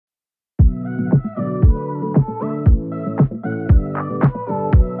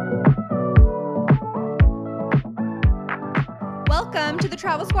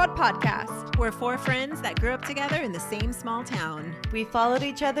Travel Squad podcast. We're four friends that grew up together in the same small town. We followed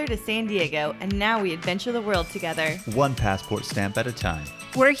each other to San Diego, and now we adventure the world together. One passport stamp at a time.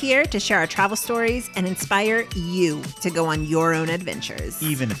 We're here to share our travel stories and inspire you to go on your own adventures.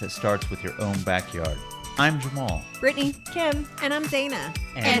 Even if it starts with your own backyard. I'm Jamal. Brittany, Kim, And I'm Zaina.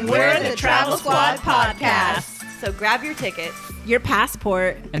 and we're the Travel Squad podcast. So grab your tickets. Your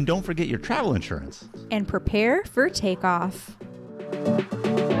passport. And don't forget your travel insurance. And prepare for takeoff.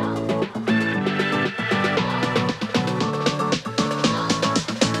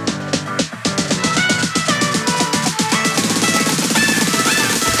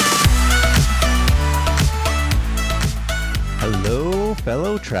 Hello,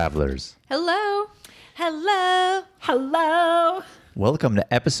 fellow travelers. Hello. Hello. Hello. Welcome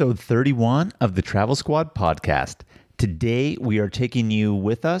to episode 31 of the Travel Squad podcast. Today, we are taking you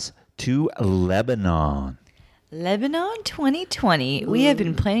with us to Lebanon. Lebanon 2020. We have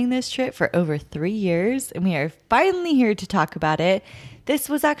been planning this trip for over 3 years, and we are finally here to talk about it. This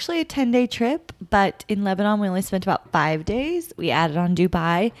was actually a 10-day trip, but in Lebanon, we only spent about 5 days. We added on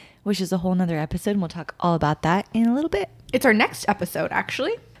Dubai, which is a whole nother episode, and we'll talk all about that in a little bit. It's our next episode,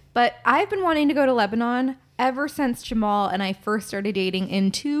 actually. But I've been wanting to go to Lebanon ever since Jamal and I first started dating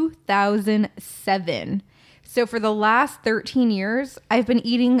in 2007. So for the last 13 years, I've been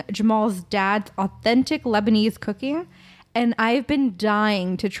eating Jamal's dad's authentic Lebanese cooking, and I've been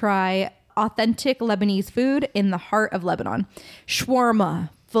dying to try authentic Lebanese food in the heart of Lebanon. Shawarma,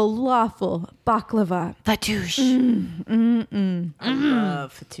 falafel, baklava. Fatouche. I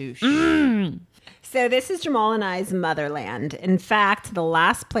love Fatouche. So this is Jamal and I's motherland. In fact, the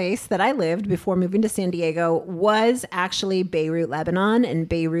last place that I lived before moving to San Diego was actually Beirut, Lebanon, and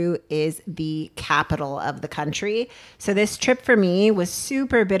Beirut is the capital of the country. So this trip for me was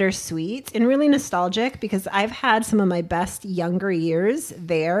super bittersweet and really nostalgic because I've had some of my best younger years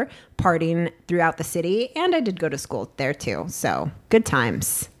there partying throughout the city, and I did go to school there too. So good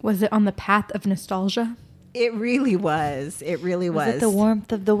times. Was it on the path of nostalgia? It really was. It really was. Was it the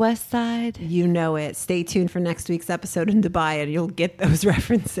warmth of the West Side? You know it. Stay tuned for next week's episode in Dubai and you'll get those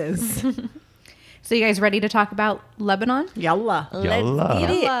references. So you guys ready to talk about Lebanon? Yalla. Yalla. Let's get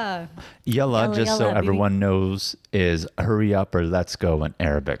it. Yalla, Yalla, just so yalla, everyone knows, is hurry up or let's go in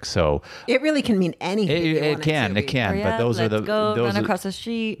Arabic. So It really can mean anything. you want it can, to it be. can. Hurry But up, those are let's the go, those run are, across the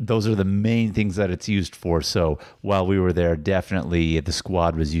street. those are the main things that it's used for. So while we were there, definitely the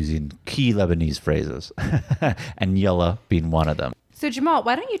squad was using key Lebanese phrases, and yalla being one of them. So Jamal,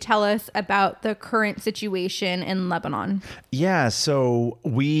 why don't you tell us about the current situation in Lebanon? Yeah, so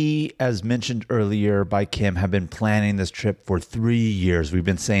we, as mentioned earlier by Kim, have been planning this trip for 3 years. We've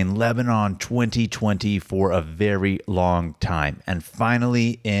been saying Lebanon 2020 for a very long time. And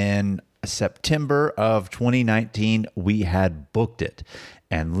finally, in September of 2019, we had booked it.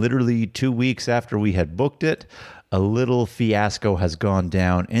 And literally 2 weeks after we had booked it, a little fiasco has gone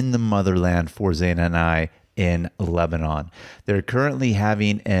down in the motherland for Zaina and I in Lebanon. They're currently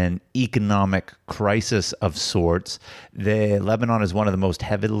having an economic crisis of sorts. Lebanon is one of the most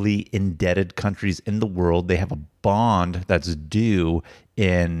heavily indebted countries in the world. They have a bond that's due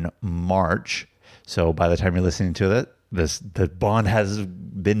in March. So by the time you're listening to it, the bond has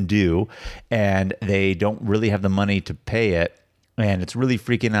been due and they don't really have the money to pay it. And it's really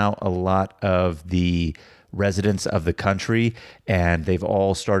freaking out a lot of the residents of the country, and they've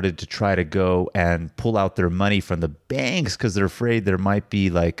all started to try to go and pull out their money from the banks because they're afraid there might be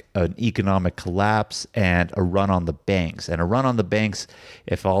like an economic collapse and a run on the banks. And a run on the banks,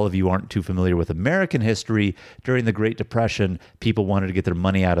 if all of you aren't too familiar with American history, during the Great Depression, people wanted to get their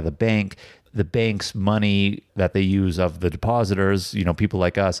money out of the bank. The bank's money that they use of the depositors, people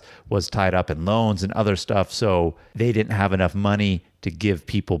like us, was tied up in loans and other stuff. So they didn't have enough money to give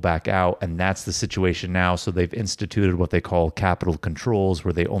people back out. And that's the situation now. So they've instituted what they call capital controls,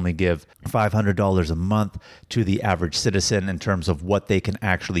 where they only give $500 a month to the average citizen in terms of what they can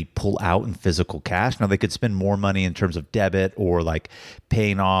actually pull out in physical cash. Now, they could spend more money in terms of debit or like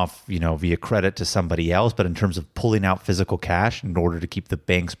paying off, via credit to somebody else. But in terms of pulling out physical cash in order to keep the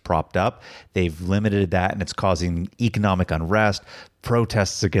banks propped up, they've limited that, and it's causing economic unrest,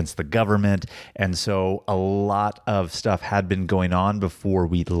 protests against the government. And so a lot of stuff had been going on before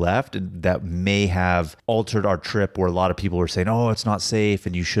we left that may have altered our trip, where a lot of people were saying, oh, it's not safe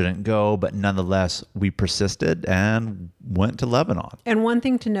and you shouldn't go. But nonetheless, we persisted and went to Lebanon. And one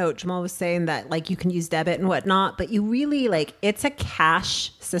thing to note, Jamal was saying that you can use debit and whatnot, but you really it's a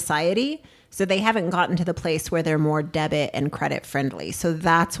cash society. So they haven't gotten to the place where they're more debit and credit friendly. So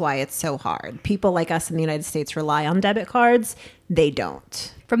that's why it's so hard. People like us in the United States rely on debit cards. They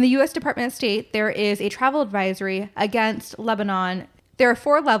don't. From the U.S. Department of State, there is a travel advisory against Lebanon There are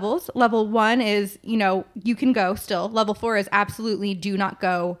 4 levels. Level 1 is, you can go still. Level 4 is absolutely do not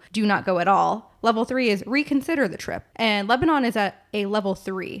go at all. Level 3 is reconsider the trip. And Lebanon is at a level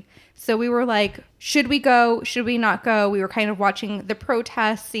 3. So we were like, should we go? Should we not go? We were kind of watching the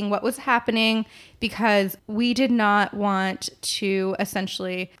protests, seeing what was happening, because we did not want to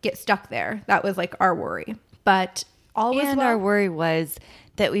essentially get stuck there. That was like our worry. But all was well. Our worry was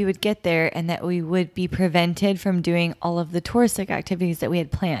that we would get there and that we would be prevented from doing all of the touristic activities that we had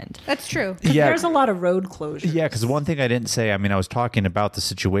planned. That's true. There's a lot of road closures. Yeah, because one thing I didn't say, I was talking about the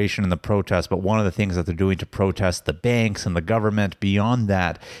situation and the protest, but one of the things that they're doing to protest the banks and the government beyond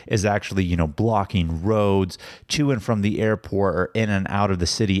that is actually, blocking roads to and from the airport or in and out of the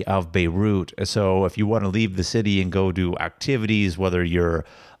city of Beirut. So if you want to leave the city and go do activities, whether you're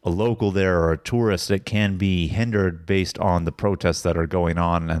a local there or a tourist, it can be hindered based on the protests that are going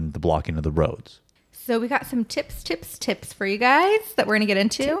on and the blocking of the roads. So we got some tips for you guys that we're going to get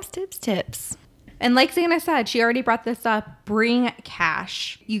into. Tips. And like Xana said, she already brought this up, bring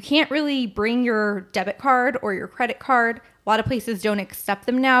cash. You can't really bring your debit card or your credit card. A lot of places don't accept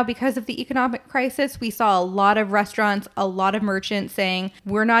them now because of the economic crisis. We saw a lot of restaurants, a lot of merchants saying,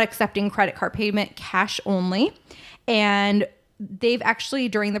 we're not accepting credit card payment, cash only. And they've actually,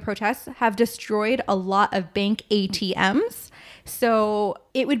 during the protests, have destroyed a lot of bank ATMs. So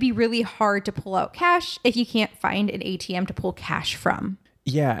it would be really hard to pull out cash if you can't find an ATM to pull cash from.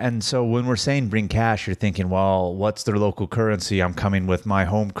 Yeah, and so when we're saying bring cash, you're thinking, well, what's their local currency? I'm coming with my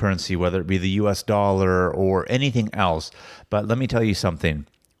home currency, whether it be the US dollar or anything else. But let me tell you something.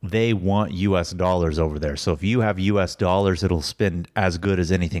 They want US dollars over there. So if you have US dollars, it'll spend as good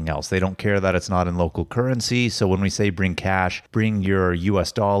as anything else. They don't care that it's not in local currency. So when we say bring cash, bring your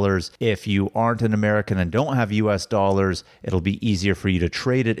US dollars. If you aren't an American and don't have US dollars, it'll be easier for you to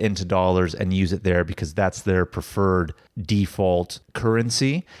trade it into dollars and use it there because that's their preferred default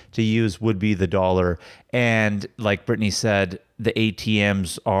currency to use would be the dollar. And like Brittany said, the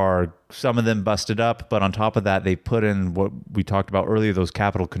ATMs are, some of them busted up, but on top of that, they put in what we talked about earlier, those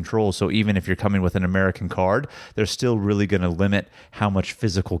capital controls. So even if you're coming with an American card, they're still really going to limit how much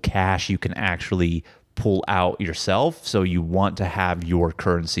physical cash you can actually pull out yourself. So you want to have your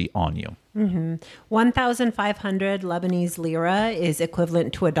currency on you. 1,500 Lebanese lira is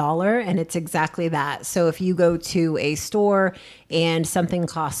equivalent to $1, and it's exactly that. So if you go to a store and something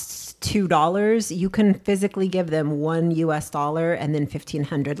costs $2, you can physically give them $1 and then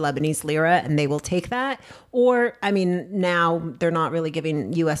 1,500 Lebanese lira, and they will take that. Or, now they're not really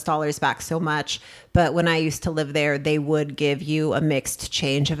giving US dollars back so much, but when I used to live there, they would give you a mixed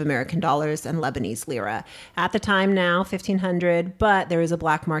change of American dollars and Lebanese lira. At the time now, 1,500, but there is a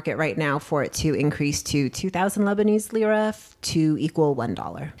black market right now for it to increase to 2,000 Lebanese lira to equal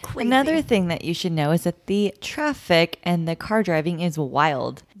 $1. Crazy. Another thing that you should know is that the traffic and the car driving is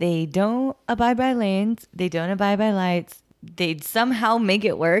wild. They don't abide by lanes. They don't abide by lights. They'd somehow make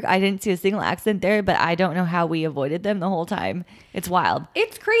it work. I didn't see a single accident there, but I don't know how we avoided them the whole time. It's wild.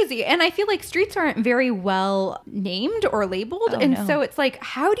 It's crazy. And I feel like streets aren't very well named or labeled. So it's like,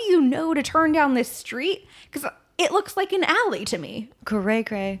 how do you know to turn down this street? Because it looks like an alley to me.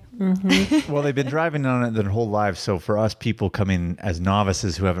 Cray. Well, they've been driving on it their whole lives. So for us people coming as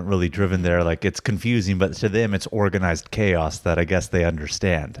novices who haven't really driven there, like it's confusing, but to them it's organized chaos that I guess they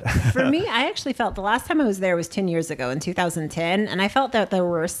understand. For me, I actually felt the last time I was there was 10 years ago in 2010. And I felt that there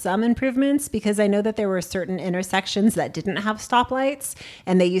were some improvements because I know that there were certain intersections that didn't have stoplights.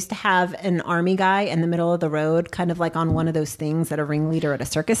 And they used to have an army guy in the middle of the road, kind of like on one of those things that a ringleader at a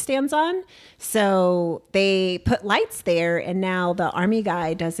circus stands on. So they put lights there, and now the army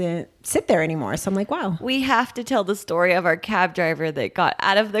guy doesn't sit there anymore. So I'm like, wow. We have to tell the story of our cab driver that got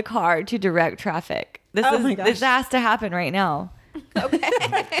out of the car to direct traffic. This has to happen right now. Okay.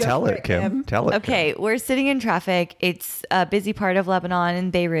 Tell it, Kim. Tell it. Okay, we're sitting in traffic. It's a busy part of Lebanon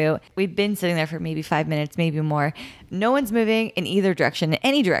in Beirut. We've been sitting there for maybe 5 minutes, maybe more. No one's moving in either direction, in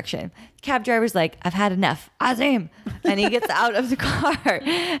any direction. Cab driver's like, I've had enough. Azim. And he gets out of the car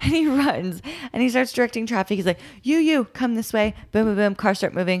and he runs and he starts directing traffic. He's like, you, come this way. Boom, boom, boom. Cars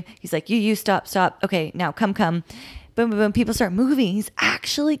start moving. He's like, you, stop. Okay, now come. Boom, boom, boom. People start moving. He's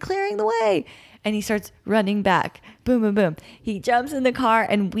actually clearing the way. And he starts running back. Boom, boom, boom. He jumps in the car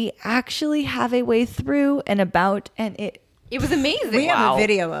and we actually have a way through and about, and it was amazing. We have a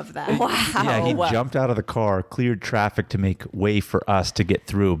video of that. Wow. Yeah, he jumped out of the car, cleared traffic to make way for us to get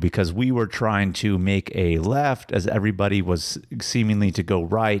through because we were trying to make a left as everybody was seemingly to go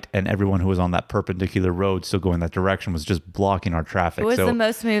right, and everyone who was on that perpendicular road still going that direction was just blocking our traffic. It was the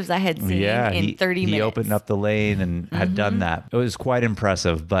most moves I had seen in 30 minutes. He opened up the lane and had done that. It was quite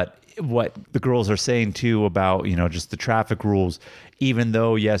impressive, but what the girls are saying too about, just the traffic rules, even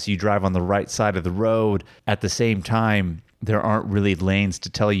though, yes, you drive on the right side of the road, at the same time, there aren't really lanes to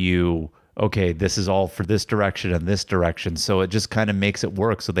tell you, okay, this is all for this direction and this direction. So it just kind of makes it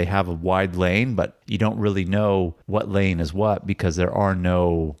work. So they have a wide lane, but you don't really know what lane is what because there are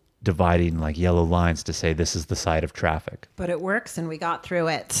no dividing like yellow lines to say this is the side of traffic. But it works and we got through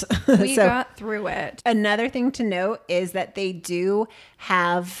it. We got through it. Another thing to note is that they do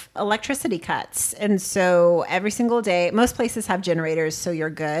have electricity cuts. And so every single day, most places have generators, so you're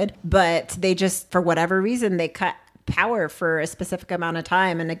good. But they just, for whatever reason, they cut power for a specific amount of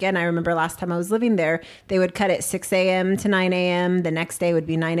time. And again, I remember last time I was living there, they would cut it 6 a.m. to 9 a.m. The next day would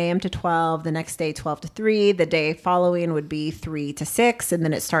be 9 a.m. to 12. The next day, 12 to 3. The day following would be 3 to 6. And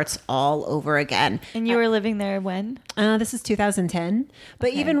then it starts all over again. And you were living there when? This is 2010. But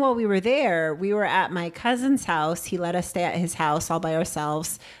even while we were there, we were at my cousin's house. He let us stay at his house all by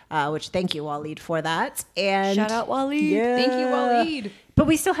ourselves, which thank you, Waleed, for that. And Shout out Waleed. Yeah. Thank you, Waleed. But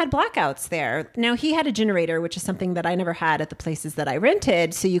we still had blackouts there. Now, he had a generator, which is something that I never had at the places that I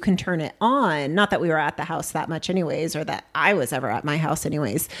rented. So you can turn it on. Not that we were at the house that much anyways, or that I was ever at my house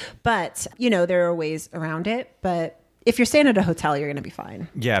anyways. But, there are ways around it. But if you're staying at a hotel, you're going to be fine.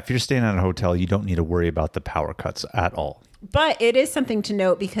 Yeah, if you're staying at a hotel, you don't need to worry about the power cuts at all. But it is something to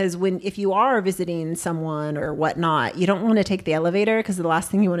note because if you are visiting someone or whatnot, you don't want to take the elevator because the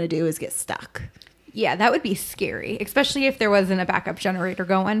last thing you want to do is get stuck. Yeah, that would be scary, especially if there wasn't a backup generator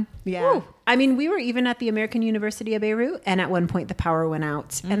going. Yeah. Woo. I mean, we were even at the American University of Beirut, and at one point the power went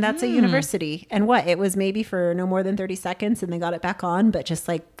out. And that's a university. And it was maybe for no more than 30 seconds, and they got it back on, but just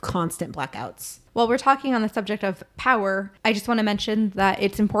like constant blackouts. While we're talking on the subject of power, I just want to mention that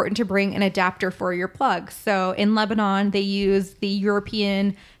it's important to bring an adapter for your plugs. So in Lebanon, they use the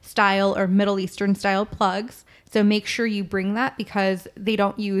European style or Middle Eastern style plugs. So make sure you bring that because they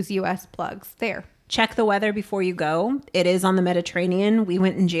don't use US plugs there. Check the weather before you go. It is on the Mediterranean. We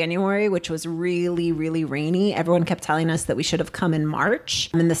went in January, which was really, really rainy. Everyone kept telling us that we should have come in March.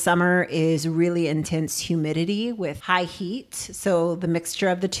 And the summer is really intense humidity with high heat. So the mixture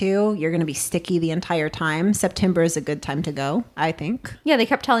of the two, you're going to be sticky the entire time. September is a good time to go, I think. Yeah, they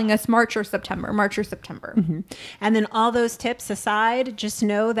kept telling us March or September. Mm-hmm. And then all those tips aside, just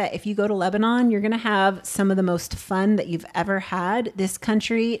know that if you go to Lebanon, you're going to have some of the most fun that you've ever had. This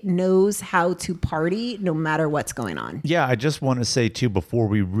country knows how to party no matter what's going on. Yeah, I just want to say too, before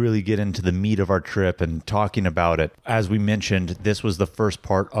we really get into the meat of our trip and talking about it, as we mentioned, this was the first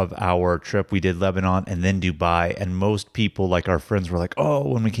part of our trip. We did Lebanon and then Dubai. And most people, like our friends, were like, oh,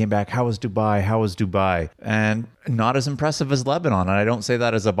 when we came back, how was Dubai? How was Dubai? And not as impressive as Lebanon. And I don't say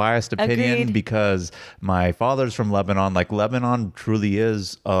that as a biased opinion. Agreed. Because my father's from Lebanon. Like Lebanon truly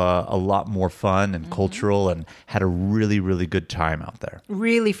is a lot more fun and cultural, and had a really, really good time out there.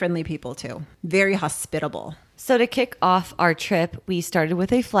 Really friendly people too. Very hospitable. So to kick off our trip, we started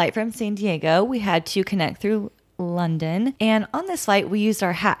with a flight from San Diego. We had to connect through London. And on this flight, we used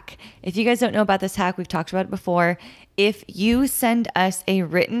our hack. If you guys don't know about this hack, we've talked about it before. If you send us a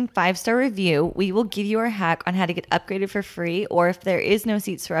written 5-star review, we will give you our hack on how to get upgraded for free. Or if there is no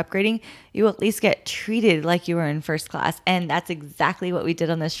seats for upgrading, you will at least get treated like you were in first class. And that's exactly what we did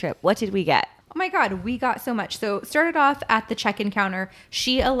on this trip. What did we get? Oh my God, we got so much. So started off at the check-in counter.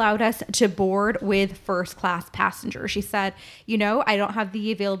 She allowed us to board with first class passengers. She said, I don't have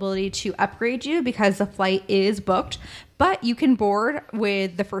the availability to upgrade you because the flight is booked, but you can board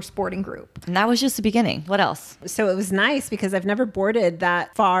with the first boarding group. And that was just the beginning. What else? So it was nice because I've never boarded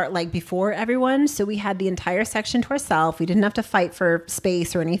that far, like before everyone. So we had the entire section to ourselves. We didn't have to fight for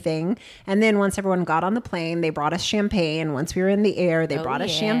space or anything. And then once everyone got on the plane, they brought us champagne. Once we were in the air, they brought us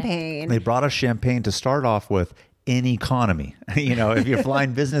champagne. They brought us champagne to start off with in economy. If you're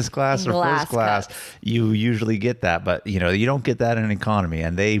flying business class or first class, you usually get that, but you don't get that in economy.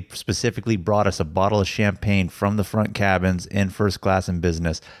 And they specifically brought us a bottle of champagne from the front cabins in first class and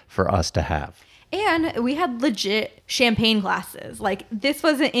business for us to have. And we had legit champagne glasses. Like, this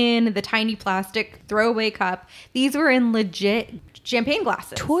wasn't in the tiny plastic throwaway cup. These were in legit champagne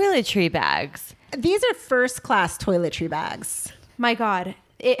glasses. Toiletry bags. These are first class toiletry bags. My God.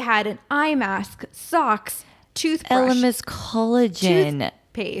 It had an eye mask, socks, toothbrush, Elemis collagen,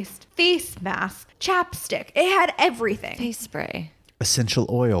 toothpaste, face mask, chapstick. It had everything. face spray, Essential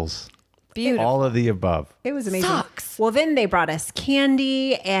oils. Beautiful. All of the above. It was amazing. Sucks. Well, then they brought us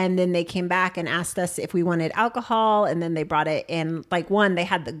candy, and then they came back and asked us if we wanted alcohol, and then they brought it in. Like they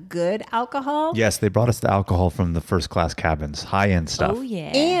had the good alcohol. Yes, they brought us the alcohol from the first class cabins, high-end stuff. Oh,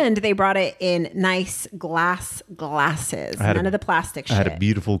 yeah. And they brought it in nice glasses. None of the plastic I shit. had a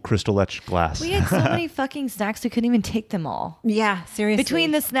beautiful crystal etched glass. We had so many fucking snacks, we couldn't even take them all. Yeah, seriously.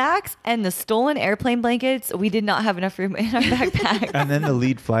 Between the snacks and the stolen airplane blankets, we did not have enough room in our backpack. And then the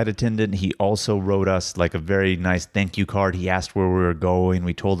lead flight attendant, he also wrote us like a very nice thank you card. He asked where we were going.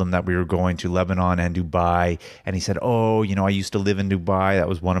 We told him that we were going to Lebanon and Dubai. And he said, oh, I used to live in Dubai. That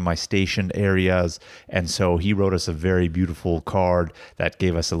was one of my stationed areas. And so he wrote us a very beautiful card that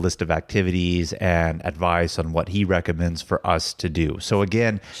gave us a list of activities and advice on what he recommends for us to do. So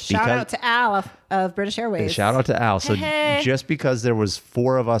again, Shout out to Al of British Airways. Shout out to Al. So just because there was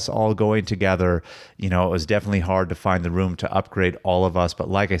 4 of us all going together, it was definitely hard to find the room to upgrade all of us. But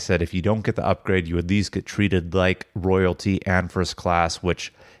like I said, if you don't get the upgrade, you at least get treated like royalty and first class,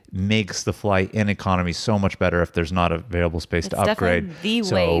 which makes the flight in economy so much better if there's not available space to upgrade. Definitely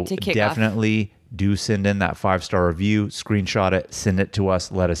the way to kick off. Definitely do send in that 5-star review, screenshot it, send it to us,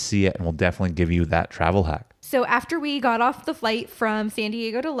 let us see it, and we'll definitely give you that travel hack. So after we got off the flight from San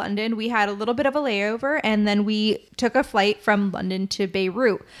Diego to London, we had a little bit of a layover, and then we took a flight from London to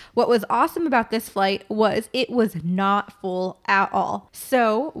Beirut. What was awesome about this flight was it was not full at all.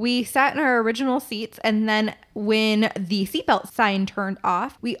 So we sat in our original seats, and then when the seatbelt sign turned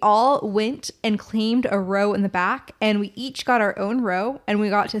off, we all went and claimed a row in the back, and we each got our own row, and we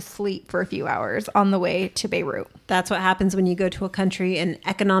got to sleep for a few hours on the way to Beirut. That's what happens when you go to a country in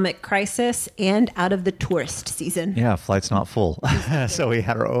economic crisis and out of the tourist season. Yeah, flight's not full. So we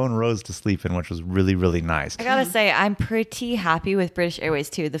had our own rows to sleep in, which was really, really nice. I gotta say, I'm pretty happy with British Airways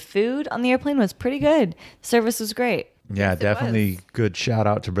too. The food on the airplane was pretty good. The service was great. Yeah, definitely good shout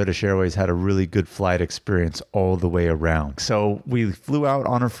out to British Airways. Had a really good flight experience all the way around. So we flew out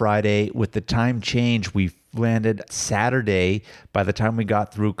on a Friday. With the time change, we landed Saturday. By the time we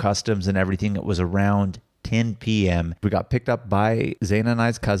got through customs and everything, it was around 10 p.m. We got picked up by Zayn and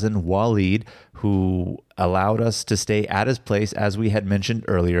I's cousin, Waleed, who allowed us to stay at his place, as we had mentioned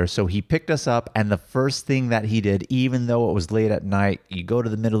earlier. So he picked us up, and the first thing that he did, even though it was late at night, you go to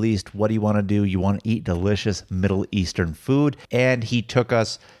the Middle East, what do you want to do? You want to eat delicious Middle Eastern food. And he took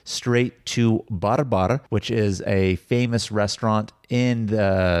us straight to Barbar, which is a famous restaurant in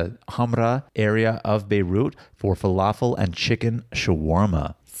the Hamra area of Beirut for falafel and chicken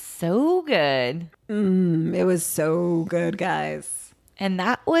shawarma. So good. It was so good, guys. And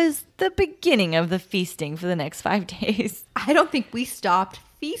that was the beginning of the feasting for the next 5 days. I don't think we stopped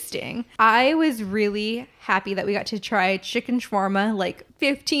feasting. I was really happy that we got to try chicken shawarma like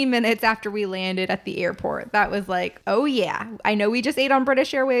 15 minutes after we landed at the airport. That was like, oh yeah, I know we just ate on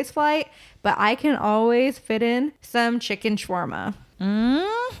British Airways flight, but I can always fit in some chicken shawarma.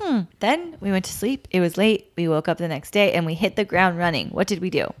 Then we went to sleep. It was late. We woke up the next day and we hit the ground running. What did we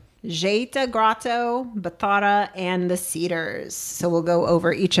do? Jeta Grotto, Bathara, and the Cedars. So we'll go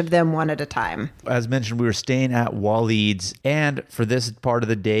over each of them one at a time. As mentioned, we were staying at Waleed's, and for this part of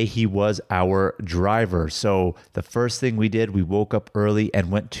the day, he was our driver. So the first thing we did, we woke up early and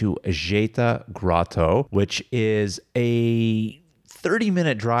went to Jeta Grotto, which is a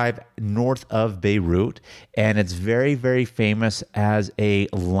 30-minute drive north of Beirut, and it's very, very famous as a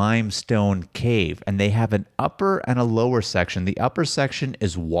limestone cave. And they have an upper and a lower section. The upper section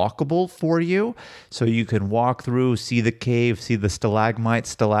is walkable for you, so you can walk through, see the cave, see the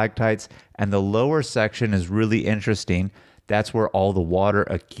stalagmites, stalactites, and the lower section is really interesting. That's where all the water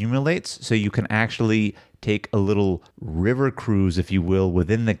accumulates, so you can actually take a little river cruise, if you will,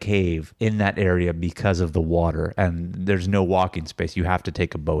 within the cave in that area because of the water. And there's no walking space. You have to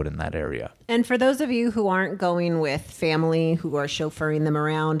take a boat in that area. And for those of you who aren't going with family who are chauffeuring them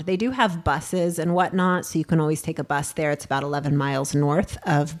around, they do have buses and whatnot. So you can always take a bus there. It's about 11 miles north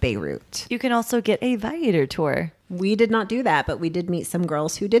of Beirut. You can also get a Viator tour. We did not do that, but we did meet some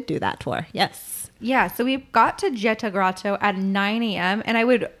girls who did do that tour. Yes. Yeah, so we got to Jeta Grotto at 9 a.m. and I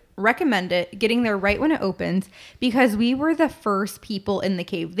would recommend it getting there right when it opens because we were the first people in the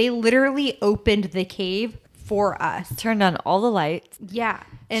cave. They literally opened the cave for us. Turned on all the lights. Yeah.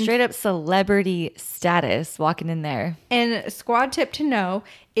 And Straight up celebrity status walking in there. And squad tip to know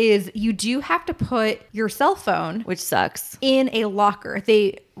is you do have to put your cell phone, Which sucks. in a locker.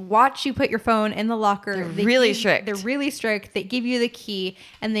 They watch you put your phone in the locker. They're really strict. They're really strict. They give you the key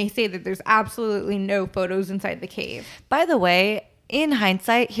and they say that there's absolutely no photos inside the cave. By the way, in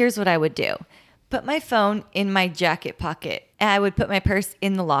hindsight, here's what I would do. put my phone in my jacket pocket. And I would put my purse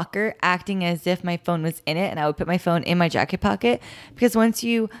in the locker, acting as if my phone was in it. And I would put my phone in my jacket pocket. Because once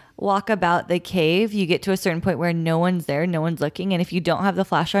you walk about the cave, you get to a certain point where no one's there, no one's looking. And if you don't have the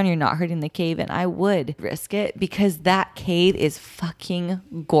flash on, you're not hurting the cave. And I would risk it because that cave is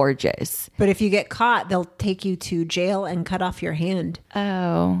fucking gorgeous. But if you get caught, they'll take you to jail and cut off your hand.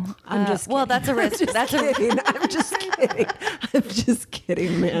 Oh. I'm just well, kidding. that's a risk. That's a kidding. I'm just kidding. I'm just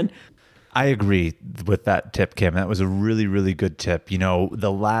kidding, man. I agree with that tip, Kim. That was a really, really good tip. You know,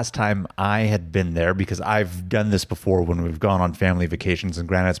 the last time I had been there, because I've done this before when we've gone on family vacations, and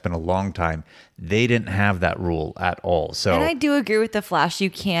granted, it's been a long time, they didn't have that rule at all. So, And I do agree with the flash. You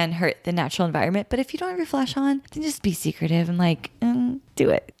can hurt the natural environment, but if you don't have your flash on, then just be secretive and do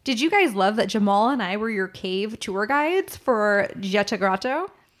it. Did you guys love that Jamal and I were your cave tour guides for Jetta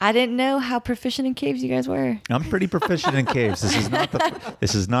Grotto? I didn't know how proficient in caves you guys were. I'm pretty proficient in caves.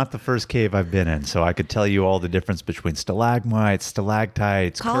 This is not the first cave I've been in, so I could tell you all the difference between stalagmites,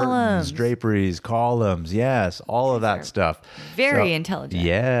 stalactites, Columns. curtains, draperies, columns. Yes, all of that stuff. Very intelligent.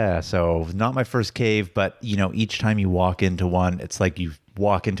 Yeah, so not my first cave, but you know, each time you walk into one, it's like you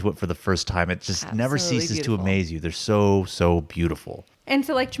walk into it for the first time. It just never Absolutely ceases beautiful. to amaze you. They're so beautiful. And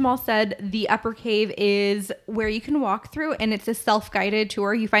so, like Jamal said, the upper cave is where you can walk through, and it's a self-guided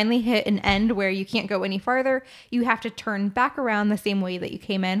tour. You finally hit an end where you can't go any farther. You have to turn back around the same way that you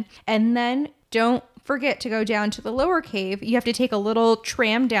came in. And then don't forget to go down to the lower cave. You have to take a little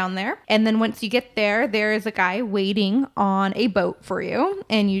tram down there. And then once you get there, there is a guy waiting on a boat for you.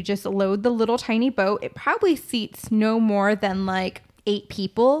 And you just load the little tiny boat. It probably seats no more than like 8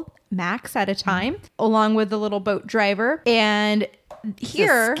 people max at a time, along with the little boat driver. And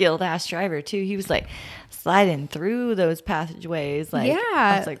here, Skilled ass driver too. He was like sliding through those passageways. Like, yeah,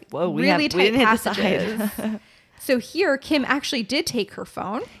 I was like, whoa, we really didn't tight hit the passages. side. So here, Kim actually did take her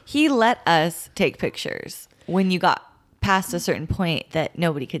phone. He let us take pictures when you got past a certain point that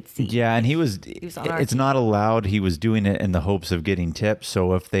nobody could see. Yeah, and he was on our it's team. not allowed. He was doing it in the hopes of getting tips.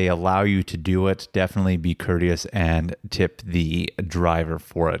 So if they allow you to do it, definitely be courteous and tip the driver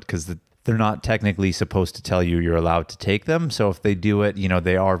for it, because they're not technically supposed to tell you you're allowed to take them. So if they do it, you know,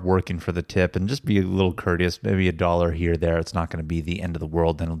 they are working for the tip, and just be a little courteous, maybe $1 here, there. It's not going to be the end of the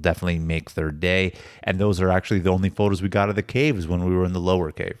world, and it'll definitely make their day. And those are actually the only photos we got of the caves when we were in the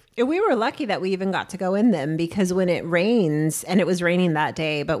lower cave. And we were lucky that we even got to go in them, because when it rains, and it was raining that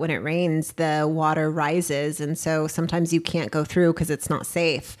day, but when it rains, the water rises. And so sometimes you can't go through because it's not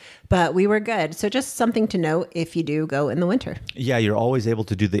safe. But we were good. So just something to note if you do go in the winter. Yeah, you're always able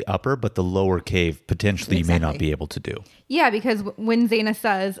to do the upper, but the lower cave, potentially you may not Exactly. be able to do. Yeah, because when Zaina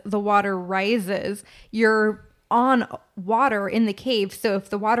says the water rises, you're on water in the cave. So if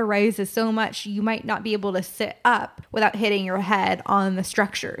the water rises so much, you might not be able to sit up without hitting your head on the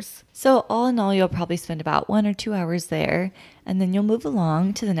structures. So all in all, you'll probably spend about 1 or 2 hours there, and then you'll move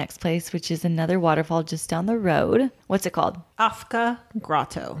along to the next place, which is another waterfall just down the road. What's it called? Afka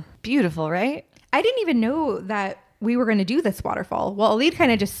Grotto. Beautiful, right? I didn't even know that we were going to do this waterfall. Well, Alid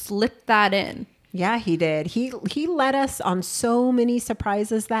kind of just slipped that in. Yeah, he did. He led us on so many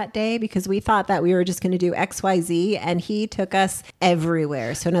surprises that day, because we thought that we were just going to do XYZ, and he took us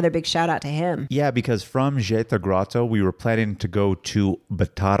everywhere. So another big shout out to him. Yeah, because from Jeta Grotto, we were planning to go to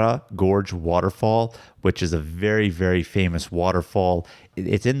Batara Gorge Waterfall, which is a very, very famous waterfall.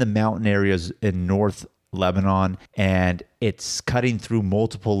 It's in the mountain areas in North Lebanon, and it's cutting through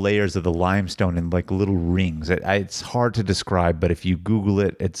multiple layers of the limestone in like little rings. It's hard to describe, but if you Google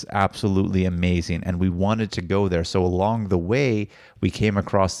it, it's absolutely amazing. And we wanted to go there. So along the way, we came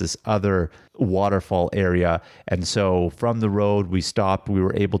across this other waterfall area. And so from the road, we stopped. We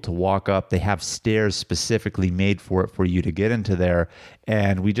were able to walk up. They have stairs specifically made for it for you to get into there.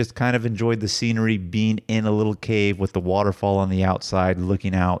 And we just kind of enjoyed the scenery, being in a little cave with the waterfall on the outside,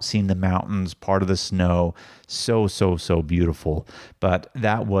 looking out, seeing the mountains, part of the snow. So beautiful. But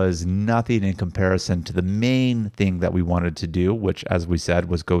that was nothing in comparison to the main thing that we wanted to do, which, as we said,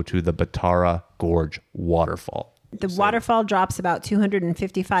 was go to the Batara Gorge waterfall. The waterfall drops about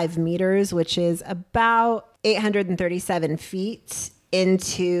 255 meters, which is about 837 feet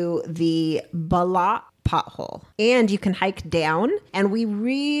into the Balat pothole. And you can hike down, and we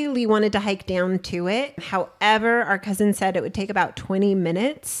really wanted to hike down to it. However, our cousin said it would take about 20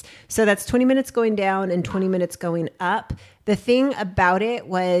 minutes. So that's 20 minutes going down and 20 minutes going up. The thing about it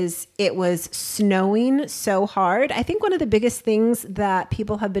was snowing so hard. I think one of the biggest things that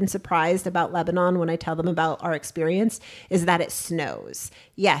people have been surprised about Lebanon when I tell them about our experience is that it snows.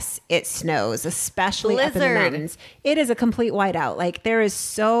 Yes, it snows, especially up in the Blizzard. mountains. It is a complete whiteout. Like there is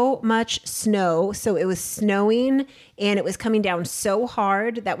so much snow. So it was snowing and it was coming down so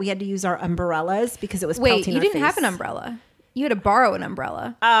hard that we had to use our umbrellas because it was Wait, pelting you our didn't have face. an umbrella. You had to borrow an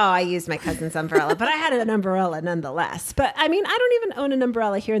umbrella. Oh, I used my cousin's umbrella, but I had an umbrella nonetheless. But I mean, I don't even own an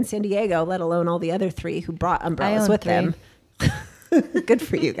umbrella here in San Diego, let alone all the other 3 who brought umbrellas own with 3. them. Good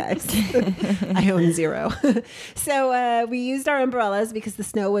for you guys. I own 0. So we used our umbrellas because the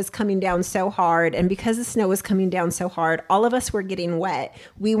snow was coming down so hard. And because the snow was coming down so hard, all of us were getting wet.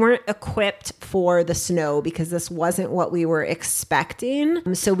 We weren't equipped for the snow because this wasn't what we were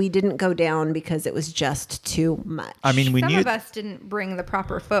expecting. So we didn't go down because it was just too much. I mean, we Some knew. of us didn't bring the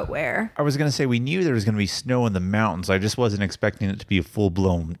proper footwear. I was going to say we knew there was going to be snow in the mountains. I just wasn't expecting it to be a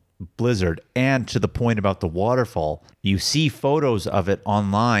full-blown blizzard. And to the point about the waterfall, you see photos of it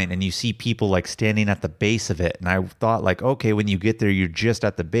online and you see people like standing at the base of it. And I thought like, okay, when you get there, you're just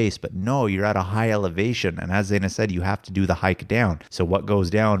at the base, but no, you're at a high elevation. And as Zaina said, you have to do the hike down. So what goes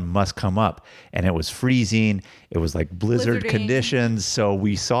down must come up. And it was freezing. It was like blizzard Blizzarding. conditions. So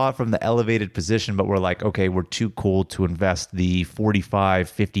we saw it from the elevated position, but we're like, okay, we're too cold to invest the 45,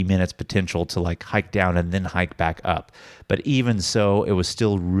 50 minutes potential to like hike down and then hike back up. But even so, it was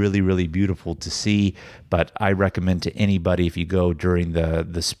still really, really beautiful to see. But I recommend to anybody if you go during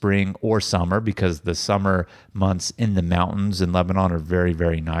the spring or summer, because the summer months in the mountains in Lebanon are very,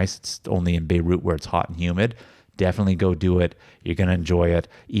 very nice. It's only in Beirut where it's hot and humid. Definitely go do it. You're going to enjoy it.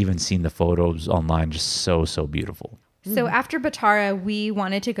 Even seeing the photos online, just so, so beautiful. So after Batara, we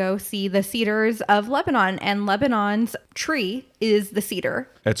wanted to go see the cedars of Lebanon, and Lebanon's tree is the cedar.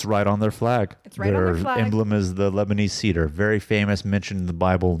 It's right on their flag. It's right on their flag. emblem is the Lebanese cedar. Very famous, mentioned in the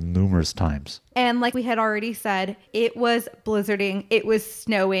Bible numerous times. And like we had already said, it was blizzarding. It was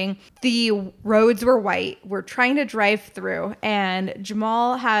snowing. The roads were white. We're trying to drive through, and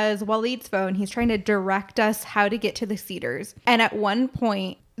Jamal has Waleed's phone. He's trying to direct us how to get to the cedars. And at one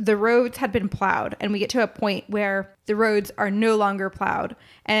point, the roads had been plowed, and we get to a point where the roads are no longer plowed.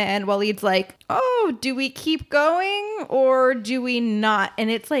 And Waleed's like, oh, do we keep going or do we not? And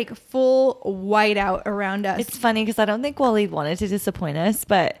it's like full whiteout around us. It's funny because I don't think Waleed wanted to disappoint us,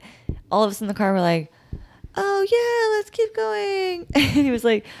 but all of us in the car were like, oh yeah, let's keep going. And he was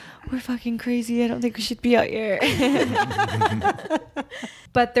like, we're fucking crazy. I don't think we should be out here.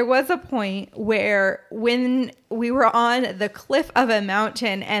 But there was a point where when we were on the cliff of a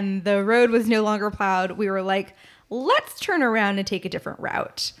mountain and the road was no longer plowed, we were like, let's turn around and take a different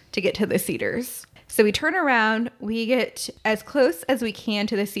route to get to the cedars. So we turn around, we get as close as we can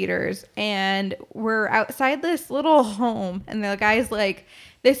to the cedars, and we're outside this little home. And the guy's like,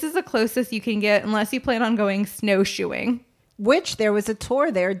 this is the closest you can get unless you plan on going snowshoeing. Which there was a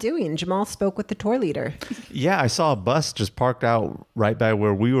tour there doing. Jamal spoke with the tour leader. Yeah, I saw a bus just parked out right by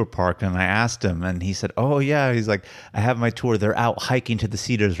where we were parked, and I asked him, and he said, oh, yeah. He's like, I have my tour. They're out hiking to the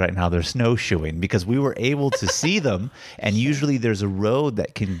cedars right now. They're snowshoeing, because we were able to see them, and usually there's a road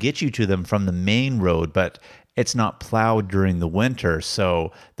that can get you to them from the main road, but it's not plowed during the winter.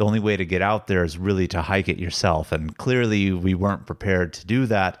 So the only way to get out there is really to hike it yourself. And clearly we weren't prepared to do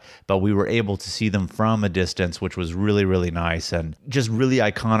that, but we were able to see them from a distance, which was really, really nice and just really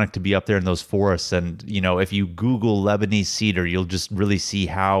iconic to be up there in those forests. And, you know, if you Google Lebanese cedar, you'll just really see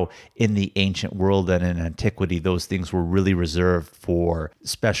how in the ancient world and in antiquity, those things were really reserved for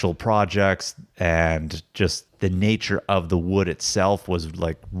special projects, and just the nature of the wood itself was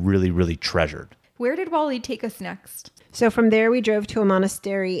like really, really treasured. Where did Waleed take us next? So from there, we drove to a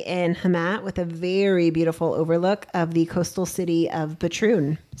monastery in Hamat with a very beautiful overlook of the coastal city of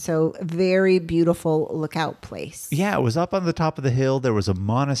Batroun. So very beautiful lookout place. Yeah, it was up on the top of the hill. There was a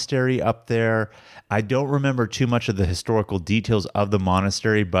monastery up there. I don't remember too much of the historical details of the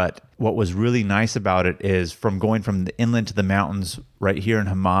monastery, but what was really nice about it is from going from the inland to the mountains right here in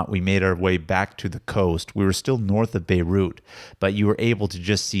Hamat, we made our way back to the coast. We were still north of Beirut, but you were able to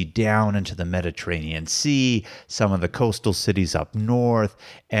just see down into the Mediterranean Sea, some of the coastal cities up north,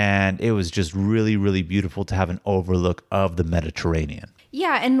 and it was just really, really beautiful to have an overlook of the Mediterranean.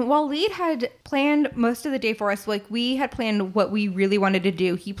 Yeah, and Waleed had planned most of the day for us. Like, we had planned what we really wanted to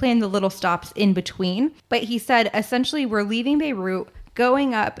do. He planned the little stops in between. But he said, essentially, we're leaving Beirut,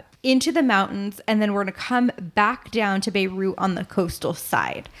 going up into the mountains, and then we're going to come back down to Beirut on the coastal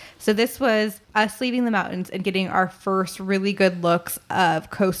side. So this was us leaving the mountains and getting our first really good looks of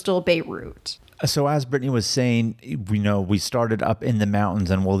coastal Beirut. So as Brittany was saying, we started up in the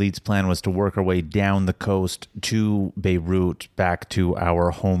mountains, and Waleed's plan was to work our way down the coast to Beirut, back to our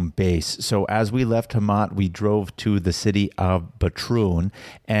home base. So as we left Hamat, we drove to the city of Batroun,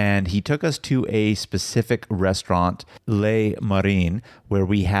 and he took us to a specific restaurant, Le Marine, where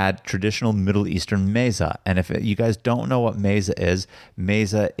we had traditional Middle Eastern meza. And if you guys don't know what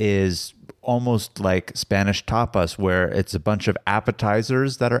meza is almost like Spanish tapas, where it's a bunch of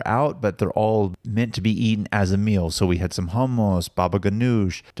appetizers that are out, but they're all meant to be eaten as a meal. So we had some hummus, baba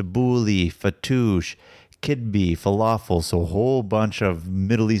ganoush, tabbouleh, fattoush, kidbeh, falafel, so a whole bunch of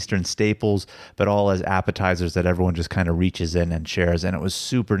Middle Eastern staples, but all as appetizers that everyone just kind of reaches in and shares. And it was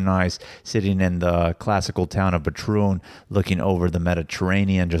super nice sitting in the classical town of Batroun, looking over the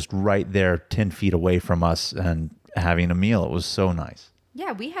Mediterranean, just right there 10 feet away from us, and having a meal. It was so nice.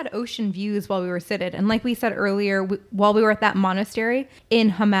 Yeah, we had ocean views while we were seated. And like we said earlier, while we were at that monastery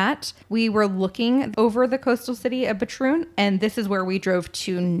in Hamat, we were looking over the coastal city of Batroun, and this is where we drove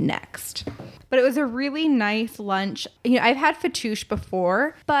to next. But it was a really nice lunch. I've had fattoush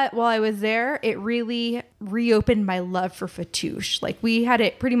before, but while I was there, it really reopened my love for fattoush. Like, we had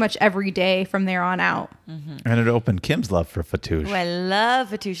it pretty much every day from there on out. Mm-hmm. And it opened Kim's love for fattoush. Oh, I love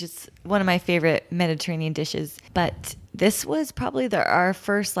fattoush. It's one of my favorite Mediterranean dishes. But this was probably our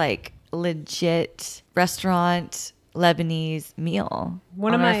first legit restaurant Lebanese meal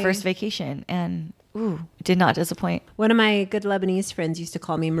on our first vacation. And it did not disappoint. One of my good Lebanese friends used to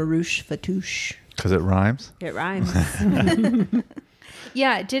call me Marouche Fattoush. Because it rhymes? It rhymes.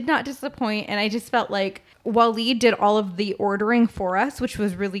 Yeah, it did not disappoint. And I just felt like Waleed did all of the ordering for us, which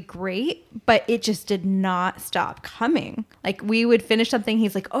was really great, but it just did not stop coming. Like, we would finish something.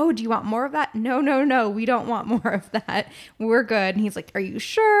 He's like, oh, do you want more of that? No, we don't want more of that. We're good. And he's like, are you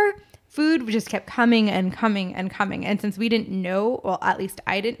sure? Food just kept coming and coming and coming. And since we didn't know, well, at least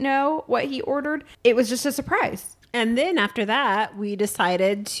I didn't know what he ordered, it was just a surprise. And then after that, we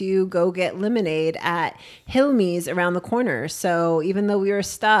decided to go get lemonade at Hilmi's around the corner. So even though we were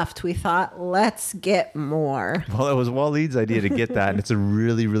stuffed, we thought, let's get more. Well, it was Waleed's idea to get that. And it's a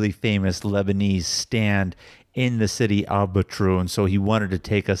really, really famous Lebanese stand in the city of Batroun. So he wanted to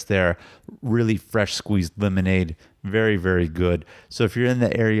take us there. Really fresh squeezed lemonade. Very, very good. So if you're in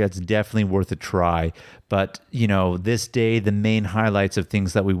the area, it's definitely worth a try. But, this day, the main highlights of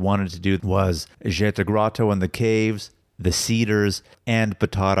things that we wanted to do was Geta Grotto and the caves, the Cedars, and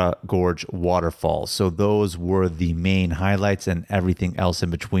Patara Gorge waterfall. So those were the main highlights, and everything else in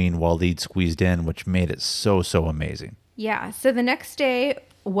between Waleed squeezed in, which made it so, so amazing. Yeah. So the next day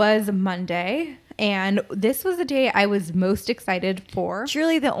was Monday. And this was the day I was most excited for.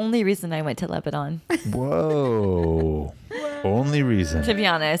 Truly the only reason I went to Lebanon. Whoa. Only reason. To be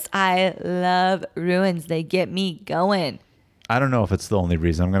honest, I love ruins. They get me going. I don't know if it's the only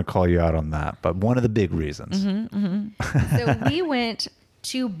reason. I'm going to call you out on that. But one of the big reasons. So we went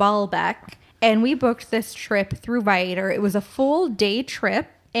to Baalbek, and we booked this trip through Viator. It was a full day trip.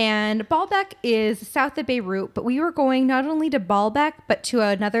 And Baalbek is south of Beirut, but we were going not only to Baalbek, but to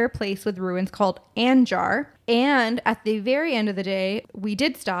another place with ruins called Anjar. And at the very end of the day, we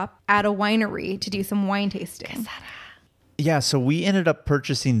did stop at a winery to do some wine tasting. Yeah, so we ended up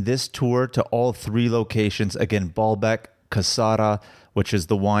purchasing this tour to all three locations. Again, Baalbek, Kasara, which is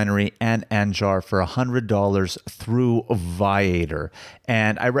the winery, and Anjar for $100 through Viator.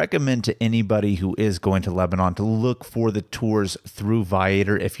 And I recommend to anybody who is going to Lebanon to look for the tours through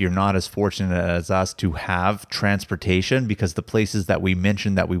Viator if you're not as fortunate as us to have transportation, because the places that we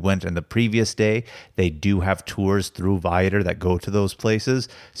mentioned that we went in the previous day, they do have tours through Viator that go to those places.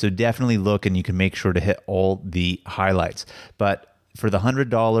 So definitely look, and you can make sure to hit all the highlights. But for the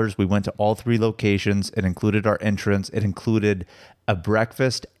 $100, we went to all three locations. It included our entrance. It included a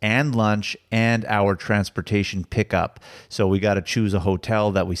breakfast and lunch and our transportation pickup. So we got to choose a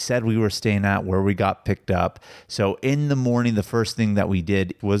hotel that we said we were staying at where we got picked up. So in the morning, the first thing that we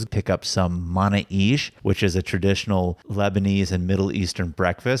did was pick up some manaish, which is a traditional Lebanese and Middle Eastern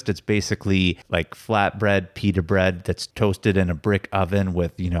breakfast. It's basically like flatbread, pita bread that's toasted in a brick oven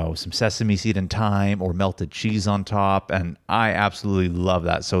with, some sesame seed and thyme or melted cheese on top. And I absolutely love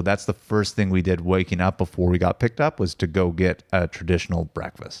that. So that's the first thing we did waking up before we got picked up, was to go get a traditional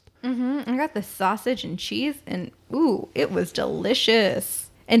breakfast. I got the sausage and cheese, and it was delicious.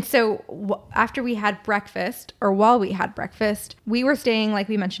 And so after we had breakfast, or while we had breakfast, we were staying, like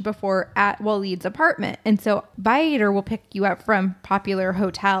we mentioned before, at Waleed's apartment. And so Viator will pick you up from popular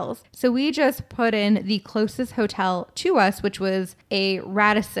hotels. So we just put in the closest hotel to us, which was a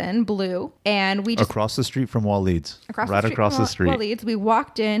Radisson Blue. And we just... Across the street from Waleed's. Across the street. Waleed's. We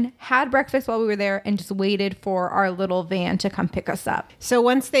walked in, had breakfast while we were there, and just waited for our little van to come pick us up. So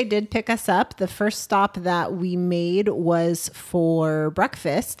once they did pick us up, the first stop that we made was for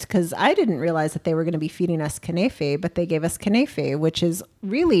breakfast, because I didn't realize that they were going to be feeding us kanafe, but they gave us kanafe, which is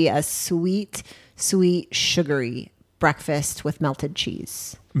really a sweet, sugary breakfast with melted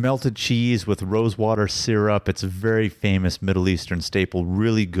cheese. Melted cheese with rosewater syrup. It's a very famous Middle Eastern staple,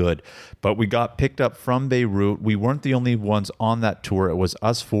 really good. But we got picked up from Beirut. We weren't the only ones on that tour. It was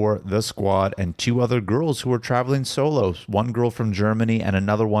us four, the squad, and two other girls who were traveling solos. One girl from Germany and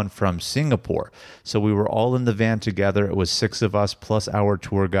another one from Singapore. So we were all in the van together. It was 6 of us plus our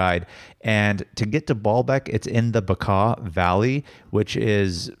tour guide. And to get to Baalbek, it's in the Bekaa Valley, which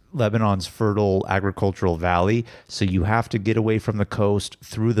is Lebanon's fertile agricultural valley. So you have to get away from the coast,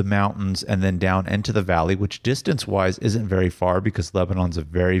 through the mountains, and then down into the valley, which distance-wise isn't very far because Lebanon's a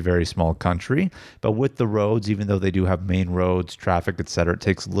very, very small country. But with the roads, even though they do have main roads, traffic, etc., it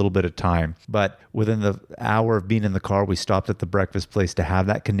takes a little bit of time. But within the hour of being in the car, we stopped at the breakfast place to have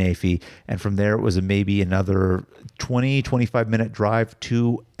that kanafe. And from there, it was maybe another 25-minute drive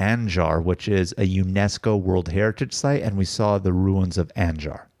to Anjar, which is a UNESCO World Heritage Site. And we saw the ruins of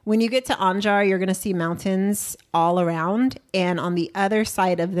Anjar. When you get to Anjar, you're going to see mountains all around. And on the other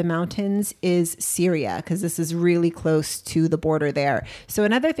side of the mountains is Syria, because this is really close to the border there. So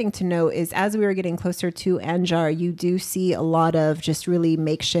another thing to note is as we were getting closer to Anjar, you do see a lot of just really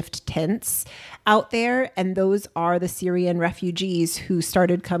makeshift tents out there. And those are the Syrian refugees who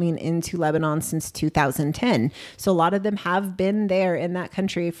started coming into Lebanon since 2010. So a lot of them have been there in that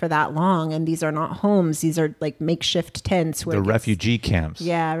country for that long. And these are not homes. These are like makeshift tents. The refugee camps.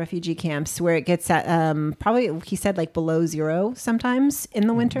 Yeah, refugee camps where it gets at probably, he said, like below 0 sometimes in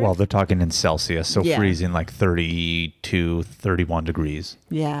the winter. Well, they're talking in Celsius, so freezing like 32, 31 degrees.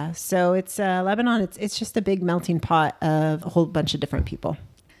 Yeah, so it's Lebanon. It's just a big melting pot of a whole bunch of different people.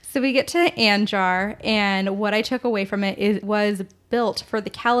 So we get to Anjar, and what I took away from it was built for the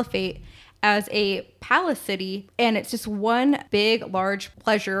caliphate as a palace city, and it's just one big, large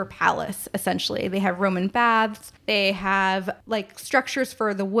pleasure palace, essentially. They have Roman baths. They have like structures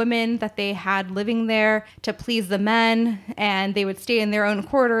for the women that they had living there to please the men, and they would stay in their own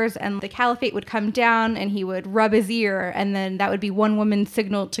quarters, and the caliphate would come down and he would rub his ear, and then that would be one woman's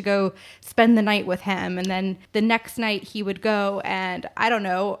signal to go spend the night with him. And then the next night he would go and, I don't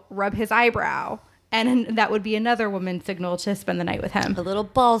know, rub his eyebrow. And that would be another woman's signal to spend the night with him. A little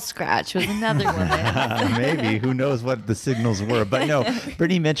ball scratch was another woman. Maybe. Who knows what the signals were. But no,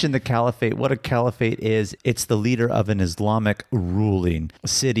 Brittany mentioned the caliphate. What a caliphate is, it's the leader of an Islamic ruling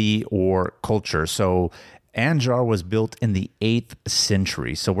city or culture. So Anjar was built in the 8th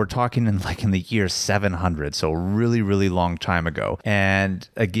century. So we're talking in the year 700. So really, really long time ago. And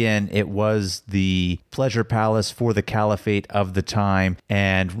again, it was the pleasure palace for the caliphate of the time,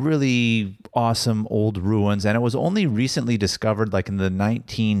 and really awesome old ruins. And it was only recently discovered like in the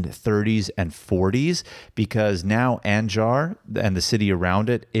 1930s and 40s, because now Anjar and the city around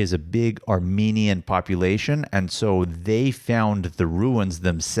it is a big Armenian population. And so they found the ruins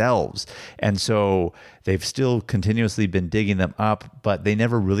themselves. And so they've still continuously been digging them up, but they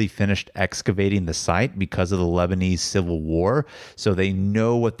never really finished excavating the site because of the Lebanese civil war. So they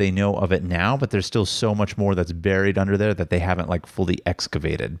know what they know of it now, but there's still so much more that's buried under there that they haven't like fully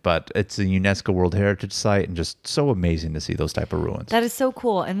excavated. But it's a UNESCO World Heritage Site, and just so amazing to see those type of ruins. That is so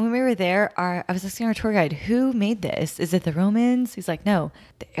cool. And when we were there, I was asking our tour guide, who made this? Is it the Romans? He's like, no,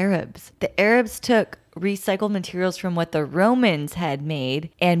 the Arabs. The Arabs took recycled materials from what the Romans had made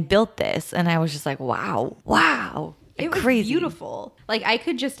and built this. And I was just like, wow. It was crazy. Beautiful. Like, I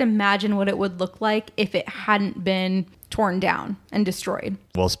could just imagine what it would look like if it hadn't been torn down and destroyed.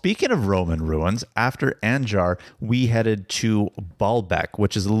 Well, speaking of Roman ruins, after Anjar, we headed to Baalbek,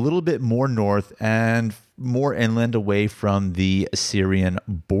 which is a little bit more north and more inland away from the Syrian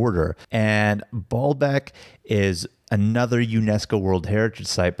border. And Baalbek is another UNESCO World Heritage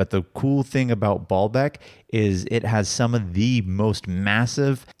Site. But the cool thing about Baalbek is it has some of the most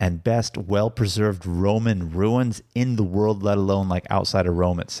massive and best well-preserved Roman ruins in the world, let alone like outside of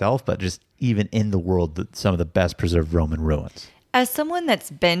Rome itself, but just even in the world, some of the best preserved Roman ruins. As someone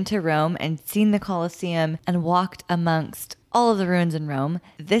that's been to Rome and seen the Colosseum and walked amongst all of the ruins in Rome,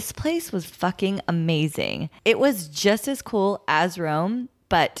 this place was fucking amazing. It was just as cool as Rome,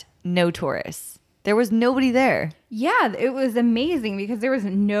 but no tourists. There was nobody there. Yeah, it was amazing because there was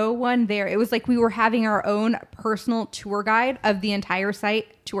no one there. It was like we were having our own personal tour guide of the entire site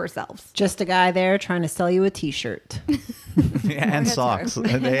to ourselves. Just a guy there trying to sell you a t-shirt. And socks.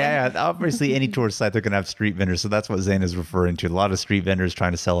 Yeah, obviously, any tourist site, they're going to have street vendors. So that's what Zane is referring to. A lot of street vendors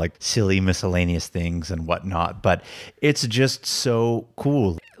trying to sell like silly miscellaneous things and whatnot. But it's just so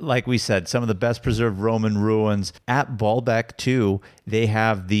cool. Like we said, some of the best preserved Roman ruins. At Baalbek, too, they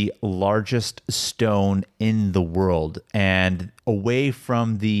have the largest stone in the world. And away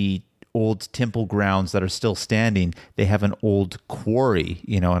from the old temple grounds that are still standing, they have an old quarry,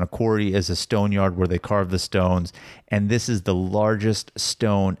 and a quarry is a stone yard where they carve the stones. And this is the largest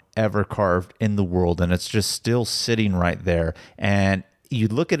stone ever carved in the world. And it's just still sitting right there. And you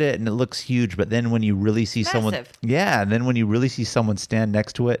look at it and it looks huge, but then when you really see someone, and then when you really see someone stand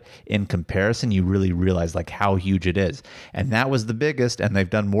next to it in comparison, you really realize like how huge it is. And that was the biggest, and they've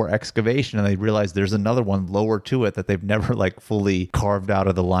done more excavation and they realized there's another one lower to it that they've never like fully carved out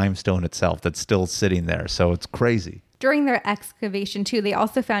of the limestone itself that's still sitting there. So it's crazy. During their excavation too, they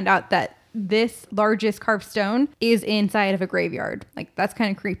also found out that this largest carved stone is inside of a graveyard. Like that's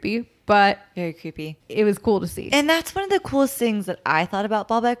kind of creepy. But very creepy. It was cool to see. And that's one of the coolest things that I thought about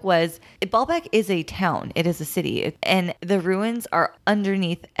Baalbek was Baalbek is a town. It is a city. And the ruins are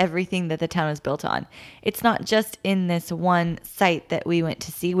underneath everything that the town is built on. It's not just in this one site that we went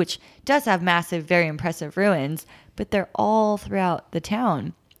to see, which does have massive, very impressive ruins, but they're all throughout the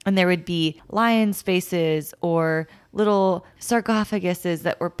town. And there would be lions' faces or little sarcophaguses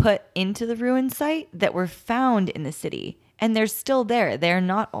that were put into the ruin site that were found in the city. And they're still there. They're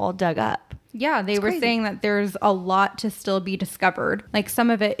not all dug up. Yeah, they were saying that there's a lot to still be discovered. Like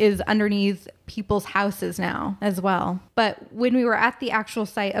some of it is underneath people's houses now as well. But when we were at the actual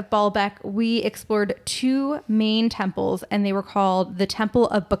site of Baalbek, we explored two main temples, and they were called the Temple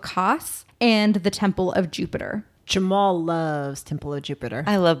of Bacchus and the Temple of Jupiter. Jamal loves Temple of Jupiter.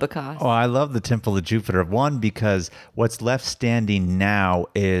 I love Bacchus. Oh, I love the Temple of Jupiter. One, because what's left standing now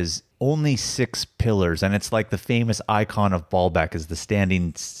is only 6 pillars, and it's like the famous icon of Baalbek is the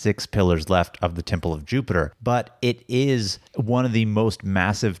standing 6 pillars left of the Temple of Jupiter. But it is one of the most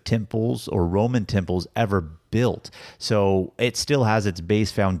massive temples or Roman temples ever built. So it still has its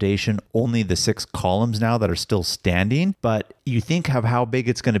base foundation, only the 6 columns now that are still standing. But you think of how big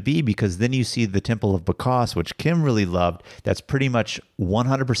it's going to be, because then you see the Temple of Bacchus, which Kim really loved. That's pretty much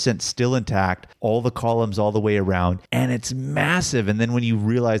 100% still intact, all the columns all the way around, and it's massive. And then when you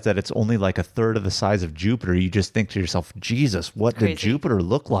realize that it's only like a third of the size of Jupiter, you just think to yourself, Jesus, what did Jupiter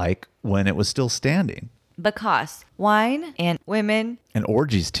look like when it was still standing? Bacchus, wine and women. And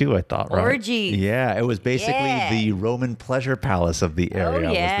orgies too, I thought, right? Orgies. Yeah, it was basically the Roman pleasure palace of the area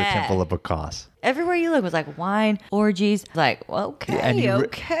was the Temple of Bacchus. Everywhere you look was like wine, orgies. Like, okay,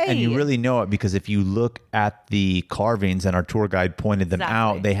 And you really know it because if you look at the carvings, and our tour guide pointed them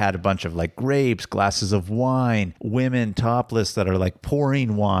out, they had a bunch of like grapes, glasses of wine, women topless that are like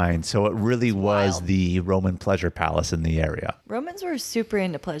pouring wine. So it really was the Roman pleasure palace in the area. Romans were super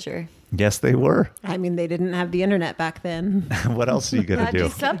into pleasure. Yes, they were. I mean, they didn't have the internet back then. What else are you going to do? Do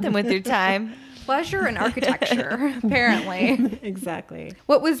something with your time. Pleasure and architecture, apparently. Exactly.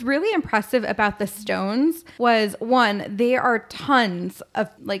 What was really impressive about the stones was, one, there are tons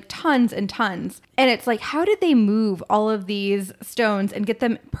and tons. And it's like, how did they move all of these stones and get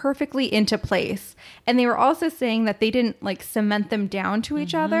them perfectly into place? And they were also saying that they didn't like cement them down to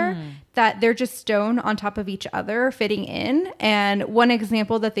each other, that they're just stone on top of each other fitting in. And one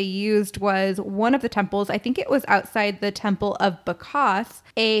example that they used was one of the temples, I think it was outside the Temple of Bacchus,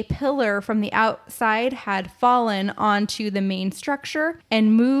 a pillar from the outside had fallen onto the main structure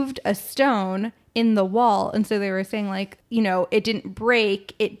and moved a stone in the wall. And so they were saying like, it didn't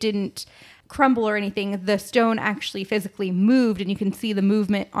break, it didn't crumble or anything. The stone actually physically moved, and you can see the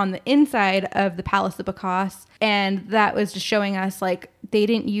movement on the inside of the Palace of Bacchus. And that was just showing us like they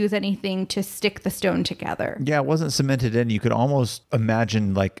didn't use anything to stick the stone together. Yeah, it wasn't cemented in. You could almost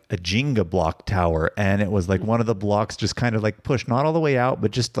imagine like a Jenga block tower, and it was like one of the blocks just kind of like pushed, not all the way out,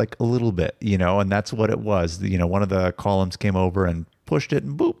 but just like a little bit, and that's what it was. One of the columns came over and pushed it,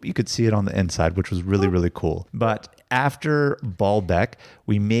 and boop, you could see it on the inside, which was really, really cool. But after Baalbek,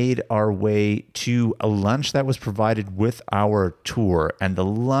 we made our way to a lunch that was provided with our tour, and the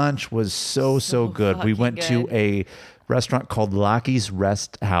lunch was so good. We went to a restaurant called Laki's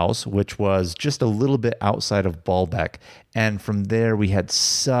Rest House, which was just a little bit outside of Baalbek, and from there we had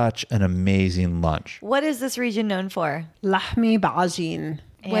such an amazing lunch. What is this region known for? Lahmi ba'ajin.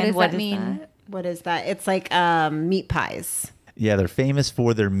 What does that mean? What is that? It's like meat pies. Yeah, they're famous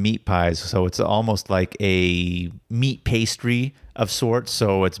for their meat pies. So it's almost like a meat pastry of sorts.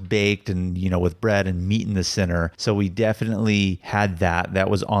 So it's baked and, with bread and meat in the center. So we definitely had that. That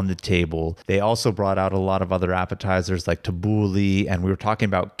was on the table. They also brought out a lot of other appetizers like tabbouleh. And we were talking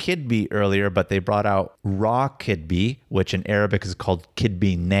about kidbeh earlier, but they brought out raw kidbeh, which in Arabic is called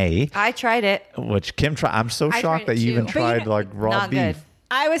kidbeh nay, I tried it. which Kim tried. I'm so I shocked tried that it you even too. tried like raw Not beef. good.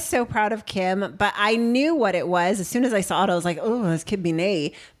 I was so proud of Kim, but I knew what it was. As soon as I saw it, I was like, oh, it's kidbeh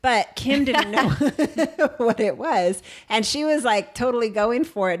nay. But Kim didn't know what it was. And she was like totally going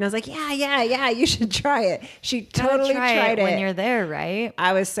for it. And I was like, yeah, you should try it. She Gotta totally try tried it. when you're there, right?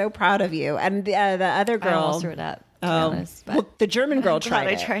 I was so proud of you. And the other I girl, almost threw it up, to be honest. But well, the German girl I'm glad tried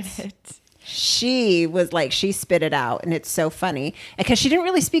I it. tried it. She was like, she spit it out, and it's so funny because she didn't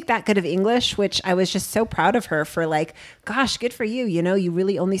really speak that good of English, which I was just so proud of her for. Like, gosh, good for you. You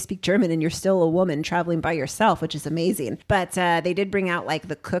really only speak German, and you're still a woman traveling by yourself, which is amazing. But they did bring out like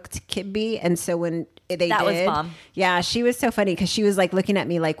the cooked kidbeh, and so when that was bomb. Yeah, she was so funny because she was like looking at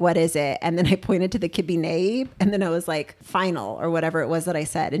me like, what is it? And then I pointed to the kidbeh nay, and then I was like, final or whatever it was that I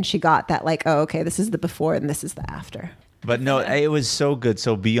said, and she got that like, oh, okay, this is the before and this is the after. But no, it was so good.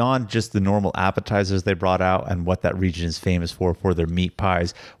 So beyond just the normal appetizers they brought out and what that region is famous for their meat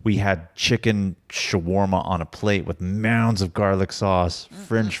pies, we had chicken shawarma on a plate with mounds of garlic sauce,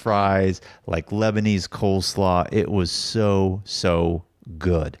 French fries, like Lebanese coleslaw. It was so, so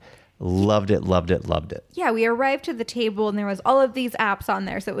good. Loved it, loved it, loved it. Yeah, we arrived to the table and there was all of these apps on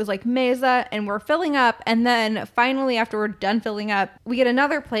there. So it was like meza and we're filling up. And then finally, after we're done filling up, we get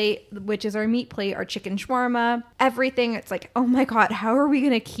another plate, which is our meat plate, our chicken shawarma, everything. It's like, oh my God, how are we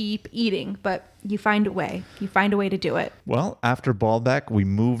going to keep eating? But you find a way. You find a way to do it. Well, after Baalbek, we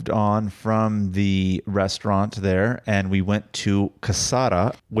moved on from the restaurant there and we went to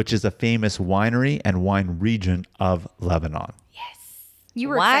Kasara, which is a famous winery and wine region of Lebanon. You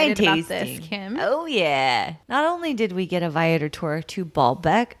were Wine excited tasting. about this, Kim. Oh, yeah. Not only did we get a Viator tour to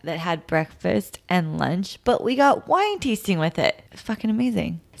Baalbek that had breakfast and lunch, but we got wine tasting with it. It's fucking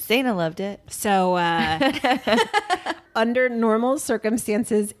amazing. Zaina loved it. So, under normal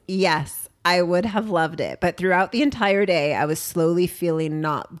circumstances, yes, I would have loved it. But throughout the entire day, I was slowly feeling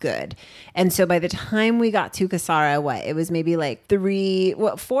not good. And so by the time we got to Kasara, it was maybe like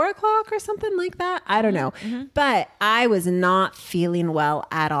 4 o'clock or something like that. I don't know. But I was not feeling well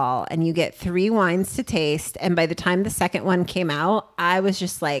at all. And you get 3 wines to taste. And by the time the second one came out, I was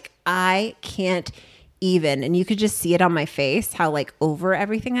just like, I can't even. And you could just see it on my face how like over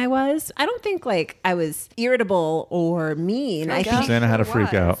everything I was. I don't think like I was irritable or mean. I think Zaina had a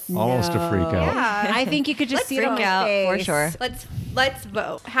freak out, almost a freak out. Yeah. I think you could just see it on freak my out face. for sure. Let's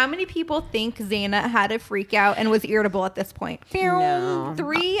vote. How many people think Zaina had a freak out and was irritable at this point? No.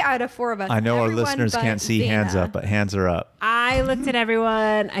 3 out of 4 of us. I know our Everyone listeners but can't see hands Zaina. up, but hands are up. I looked at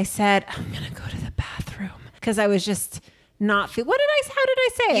everyone. I said, I'm going to go to the bathroom because I was just not feel. How did I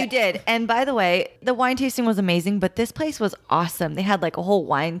say it? You did. And by the way, the wine tasting was amazing, but this place was awesome. They had like a whole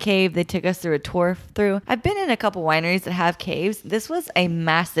wine cave. They took us through a tour through. I've been in a couple wineries that have caves. This was a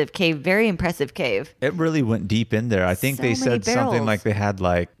massive cave, very impressive cave. It really went deep in there. I think So they many said something barrels. like they had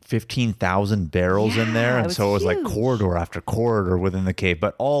like 15,000 barrels in there. Yeah, And it was so it was like huge. corridor after corridor within the cave.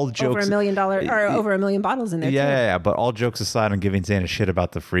 But all jokes. over $1 million or over 1 million bottles in there. Yeah, too. yeah, yeah. But all jokes aside on giving Zaina shit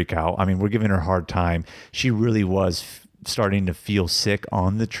about the freak out, I mean, we're giving her a hard time. She really was starting to feel sick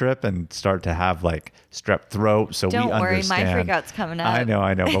on the trip and start to have like strep throat. So Don't we worry, understand. my freak out's coming up. I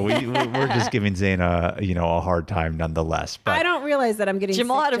know. But we're just giving Zaina, a hard time nonetheless. But I don't realize that I'm getting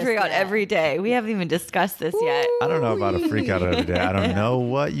Jamal sick had a just freak out yet. every day. We haven't even discussed this yet. I don't know about a freak out every day. I don't know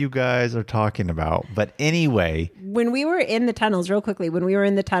what you guys are talking about. But anyway, When we were in the tunnels, real quickly, when we were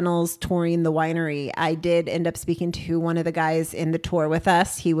in the tunnels touring the winery, I did end up speaking to one of the guys in the tour with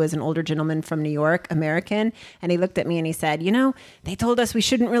us. He was an older gentleman from New York, American. And he looked at me and he said, they told us we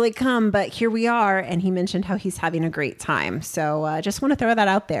shouldn't really come, but here we are. And he mentioned how he's having a great time. So just want to throw that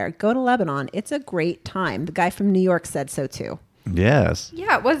out there. Go to Lebanon. It's a great time. The guy from New York said so too. yes.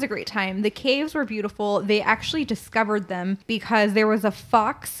 Yeah, it was a great time. The caves were beautiful. They actually discovered them because there was a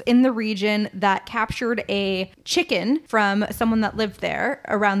fox in the region that captured a chicken from someone that lived there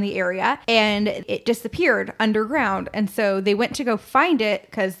around the area, and it disappeared underground. And so they went to go find it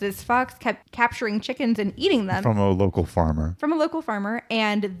because this fox kept capturing chickens and eating them. From a local farmer. From a local farmer,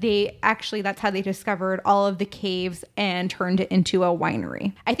 and that's how they discovered all of the caves and turned it into a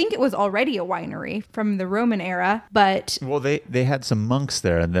winery. I think it was already a winery from the Roman era, but Well, they they had some monks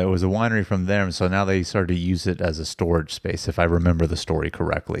there, and there was a winery from them. So now they started to use it as a storage space, if I remember the story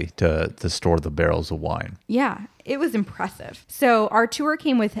correctly, to store the barrels of wine. Yeah, it was impressive. So our tour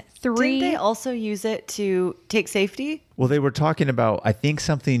came with 3. Didn't they also use it to take safety? Well, they were talking about, I think,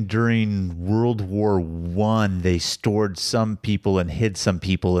 something during World War One. They stored some people and hid some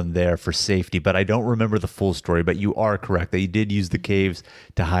people in there for safety, but I don't remember the full story. But you are correct. They did use the caves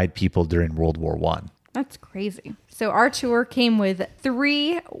to hide people during World War One. That's crazy. So our tour came with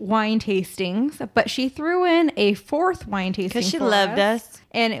 3 wine tastings, but she threw in a 4th wine tasting Because she for loved us.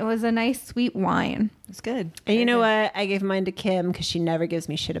 And it was a nice sweet wine. It's good. And you know what? I gave mine to Kim because she never gives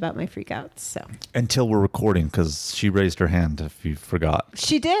me shit about my freakouts. So Until we're recording, because she raised her hand, if you forgot.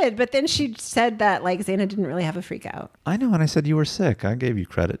 she did, but then she said that like Zaina didn't really have a freakout. I know, and I said you were sick. I gave you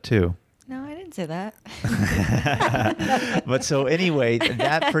credit, too. No, I didn't say that. But so anyway,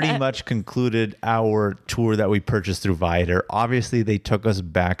 that pretty much concluded our tour that we purchased through Viator. Obviously, they took us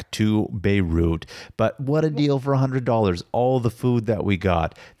back to Beirut, but what a deal for $100. All the food that we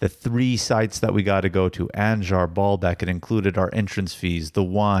got, the 3 sites that we got to go to, Anjar, Baalbek, it included our entrance fees, the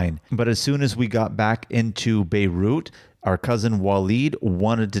wine. But as soon as we got back into Beirut, our cousin Waleed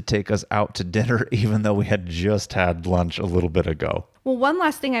wanted to take us out to dinner, even though we had just had lunch a little bit ago. Well, one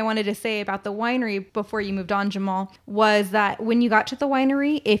last thing I wanted to say about the winery before you moved on, Jamal, was that when you got to the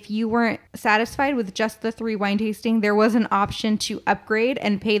winery, if you weren't satisfied with just the 3 wine tasting, there was an option to upgrade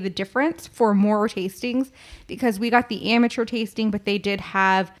and pay the difference for more tastings, because we got the amateur tasting, but they did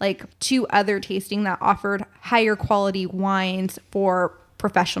have like 2 other tasting that offered higher quality wines for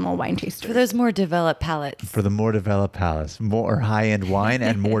professional wine tasters. For those more developed palates. For the more developed palace, more high-end wine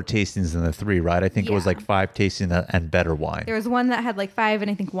and more tastings than the 3, right? I think it was like 5 tastings and better wine. There was one that had like 5 and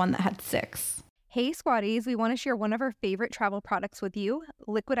I think one that had 6. Hey Squatties, we want to share one of our favorite travel products with you.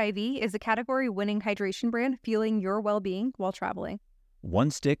 Liquid IV is a category-winning hydration brand fueling your well-being while traveling. One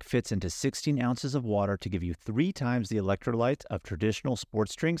stick fits into 16 ounces of water to give you 3 times the electrolytes of traditional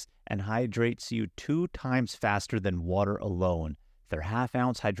sports drinks and hydrates you 2 times faster than water alone. Their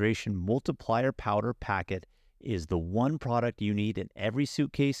half-ounce hydration multiplier powder packet is the one product you need in every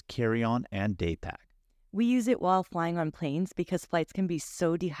suitcase, carry-on, and day pack. We use it while flying on planes because flights can be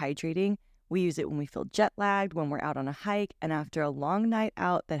so dehydrating. We use it when we feel jet lagged, when we're out on a hike, and after a long night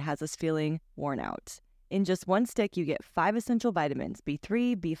out that has us feeling worn out. In just one stick, you get 5 essential vitamins,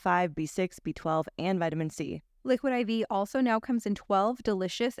 B3, B5, B6, B12, and vitamin C. Liquid IV also now comes in 12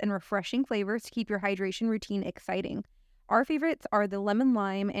 delicious and refreshing flavors to keep your hydration routine exciting. Our favorites are the lemon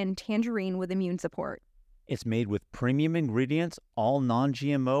lime and tangerine with immune support. It's made with premium ingredients, all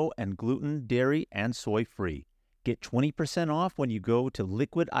non-GMO and gluten, dairy, and soy-free. Get 20% off when you go to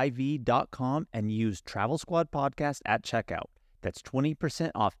liquidiv.com and use Travel Squad Podcast at checkout. That's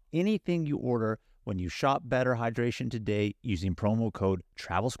 20% off anything you order when you shop Better Hydration today using promo code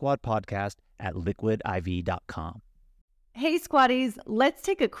Travel Squad Podcast at liquidiv.com. Hey Squatties, let's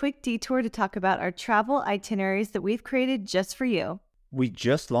take a quick detour to talk about our travel itineraries that we've created just for you. We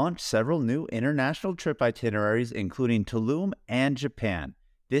just launched several new international trip itineraries, including Tulum and Japan.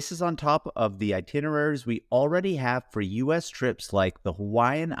 This is on top of the itineraries we already have for U.S. trips like the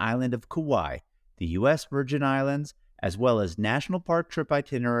Hawaiian island of Kauai, the U.S. Virgin Islands, as well as national park trip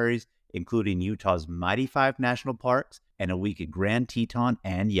itineraries, including Utah's Mighty 5 National Parks and a week at Grand Teton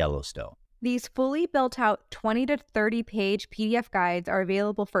and Yellowstone. These fully built out 20 to 30 page PDF guides are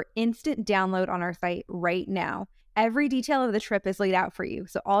available for instant download on our site right now. Every detail of the trip is laid out for you,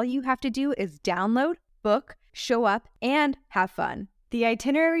 so all you have to do is download, book, show up, and have fun. The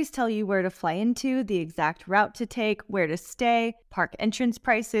itineraries tell you where to fly into, the exact route to take, where to stay, park entrance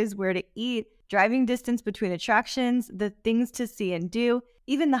prices, where to eat, driving distance between attractions, the things to see and do,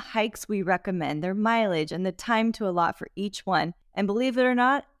 even the hikes we recommend, their mileage, and the time to allot for each one. And believe it or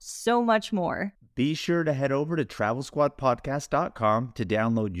not, so much more. Be sure to head over to TravelSquadPodcast.com to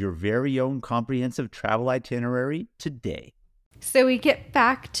download your very own comprehensive travel itinerary today. So we get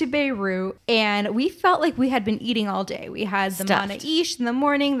back to Beirut, and we felt like we had been eating all day. We had the Stuffed. Manaish in the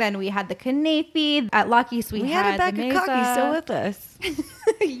morning, then we had the Kanefi. At Lucky's, we had a bag the of cocky meza. still with us.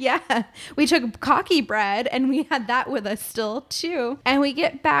 Yeah, we took cocky bread, and we had that with us still, too. And we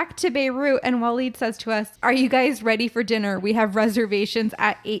get back to Beirut, and Waleed says to us, "Are you guys ready for dinner? We have reservations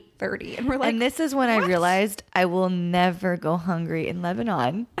at 8:30." And we're like, And this is when I realized I will never go hungry in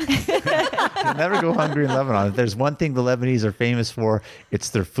Lebanon. You'll never go hungry in Lebanon. If there's one thing the Lebanese are famous for, it's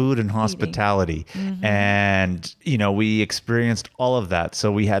their food and hospitality. And, we experienced all of that.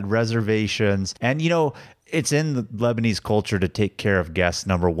 So we had reservations. And, it's in the Lebanese culture to take care of guests,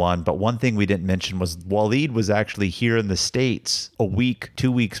 number one. But one thing we didn't mention was Waleed was actually here in the States a week,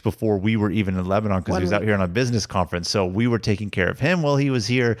 2 weeks before we were even in Lebanon, because he was out here on a business conference. So we were taking care of him while he was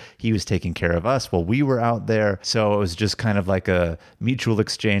here. He was taking care of us while we were out there. So it was just kind of like a mutual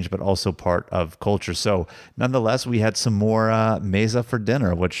exchange, but also part of culture. So nonetheless, we had some more mesa for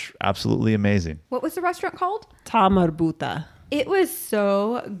dinner, which absolutely amazing. What was the restaurant called? Tamarbuta. It was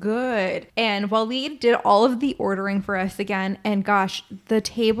so good. And Waleed did all of the ordering for us again. And gosh, the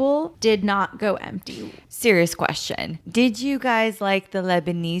table did not go empty. Serious question. Did you guys like the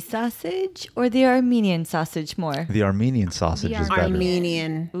Lebanese sausage or the Armenian sausage more? The Armenian sausage is better.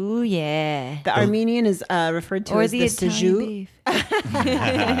 Armenian. Ooh, yeah. The Armenian is referred to Or as the the Italian sejou. beef.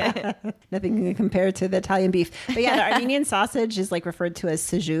 Nothing can compare to the Italian beef. But yeah, the Armenian sausage is like referred to as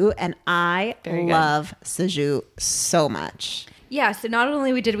sejou, and I Very good. love sejou so much. Yeah, so not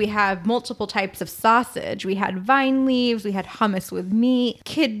only did we have multiple types of sausage, we had vine leaves, we had hummus with meat,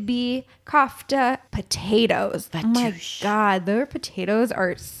 kidbeh, kofta, potatoes. Oh my Fatouche. God, their potatoes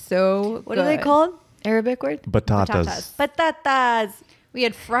are so What are they called? Arabic word? Batatas. Patatas. We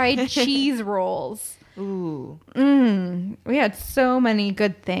had fried cheese rolls. Ooh. We had so many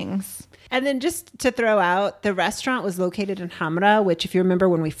good things. And then just to throw out, the restaurant was located in Hamra, which if you remember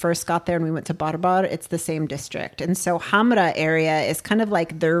when we first got there and we went to Barbar, it's the same district. And so Hamra area is kind of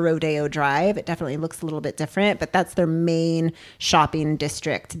like their Rodeo Drive. It definitely looks a little bit different, but that's their main shopping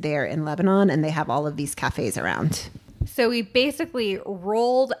district there in Lebanon. And they have all of these cafes around. So we basically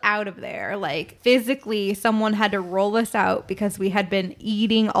rolled out of there. Like physically, someone had to roll us out because we had been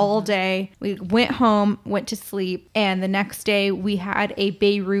eating all day. We went home, went to sleep, and the next day we had a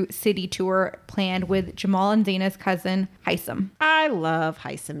Beirut city tour planned with Jamal and Zaina's cousin, Haitham. I love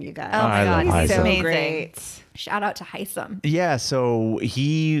Haitham, you guys. Oh my I love God, he's Haitham. so amazing. great. Shout out to Haitham. Yeah, so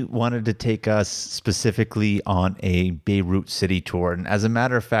he wanted to take us specifically on a Beirut city tour. And as a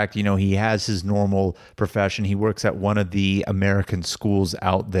matter of fact, you know, he has his normal profession. He works at one of the American schools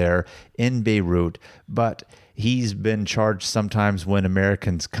out there in Beirut, but he's been charged sometimes when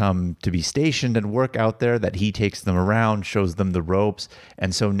Americans come to be stationed and work out there that he takes them around, shows them the ropes.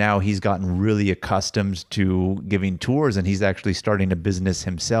 And so now he's gotten really accustomed to giving tours, and he's actually starting a business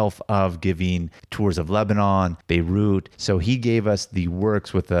himself of giving tours of Lebanon, Beirut. So he gave us the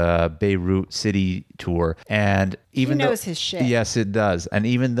works with a Beirut city tour. And even knows though, his shit. Yes, it does. And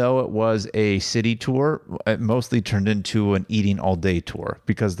even though it was a city tour, it mostly turned into an eating all day tour,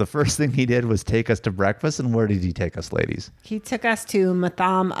 because the first thing he did was take us to breakfast. And where did he take us, ladies? He took us to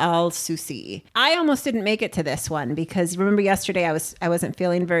Matham Al Susi. I almost didn't make it to this one because remember yesterday I wasn't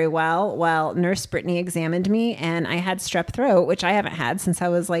feeling very well. Well, Nurse Brittany examined me and I had strep throat, which I haven't had since I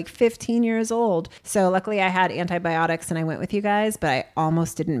was like 15 years old. So luckily I had antibiotics and I went with you guys, but I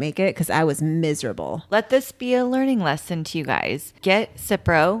almost didn't make it because I was miserable. Let this be a learning lesson to you guys. Get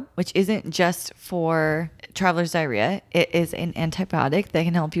Cipro, which isn't just for traveler's diarrhea. It is an antibiotic that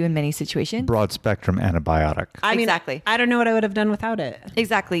can help you in many situations. Broad spectrum antibiotic. I mean, Exactly. I don't know what I would have done without it.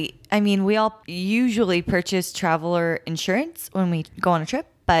 Exactly. I mean, we all usually purchase traveler insurance when we go on a trip.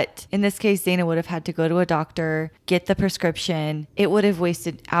 But in this case, Zaina would have had to go to a doctor, get the prescription. It would have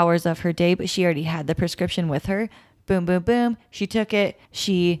wasted hours of her day, but she already had the prescription with her. Boom, boom, boom. She took it.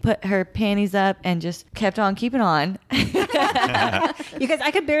 She put her panties up and just kept on keeping on. Because I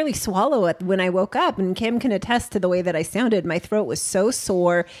could barely swallow it when I woke up. And Kim can attest to the way that I sounded. My throat was so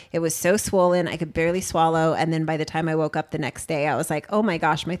sore. It was so swollen. I could barely swallow. And then by the time I woke up the next day, I was like, oh my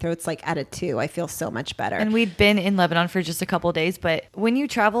gosh, my throat's like at a 2. I feel so much better. And we'd been in Lebanon for just a couple of days, but when you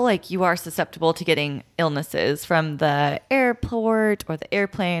travel, like you are susceptible to getting illnesses from the airport or the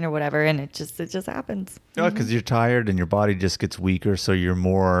airplane or whatever, and it just happens. Because you're tired and your body just gets weaker, so you're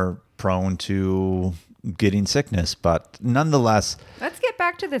more prone to getting sickness. But nonetheless, Let's get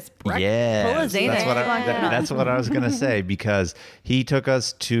back to this breakfast. yeah, Pull a Zaina. that's what I was gonna say, because he took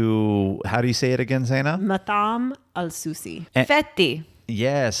us to, how do you say it again, Zaina? Matham Al Susi. Fetti.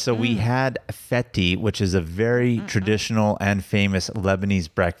 Yeah, so we had feti, which is a very traditional and famous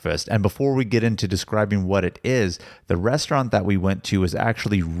Lebanese breakfast. And before we get into describing what it is, the restaurant that we went to is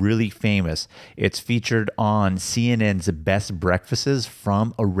actually really famous. It's featured on CNN's Best Breakfasts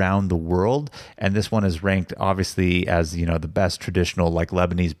from Around the World. And this one is ranked, obviously, as, you know, the best traditional, like,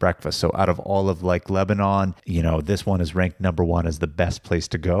 Lebanese breakfast. So out of all of, like, Lebanon, you know, this one is ranked number 1 as the best place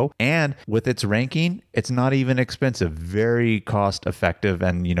to go. And with its ranking, it's not even expensive. Very cost effective.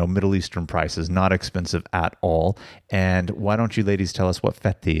 And, you know, Middle Eastern prices, not expensive at all. And why don't you ladies tell us what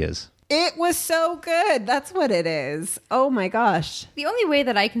feti is? It was so good. That's what it is. Oh my gosh. The only way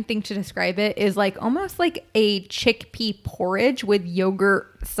that I can think to describe it is like almost like a chickpea porridge with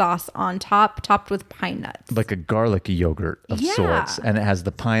yogurt sauce on top, topped with pine nuts. Like a garlic yogurt of sorts. And it has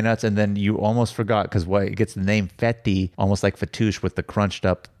the pine nuts. And then you almost forgot because it gets the name feti, almost like fattoush with the crunched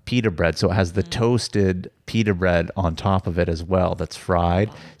up pita bread. So it has the toasted pita bread on top of it as well that's fried.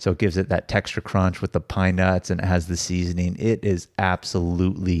 So it gives it that texture crunch with the pine nuts, and it has the seasoning. It is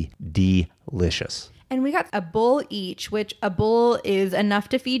absolutely delicious. And we got a bowl each, which a bowl is enough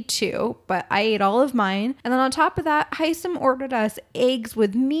to feed two, but I ate all of mine. And then on top of that, Haitham ordered us eggs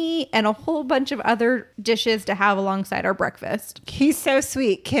with meat and a whole bunch of other dishes to have alongside our breakfast. He's so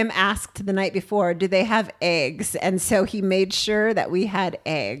sweet. Kim asked the night before, do they have eggs? And so he made sure that we had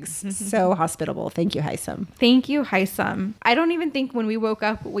eggs. So hospitable. Thank you, Haitham. Thank you, Haitham. I don't even think when we woke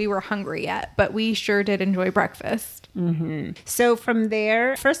up we were hungry yet, but we sure did enjoy breakfast. Mm-hmm. So from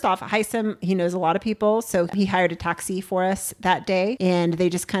there, first off, Haitham, he knows a lot of people. So he hired a taxi for us that day, and they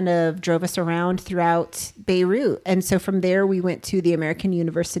just kind of drove us around throughout Beirut. And so from there, we went to the American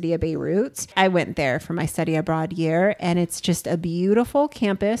University of Beirut. I went there for my study abroad year, and it's just a beautiful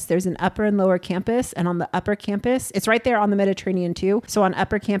campus. There's an upper and lower campus, and on the upper campus, it's right there on the Mediterranean too. So on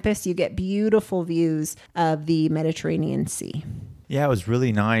upper campus, you get beautiful views of the Mediterranean Sea. Yeah, it was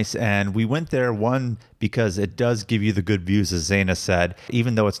really nice. And we went there, one, because it does give you the good views, as Zaina said.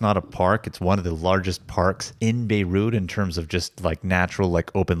 Even though it's not a park, it's one of the largest parks in Beirut in terms of just like natural, like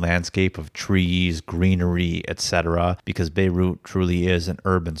open landscape of trees, greenery, etc. Because Beirut truly is an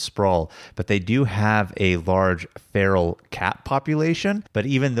urban sprawl. But they do have a large feral cat population. But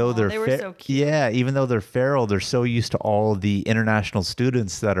even though they were so cute. Yeah, even though they're feral, they're so used to all the international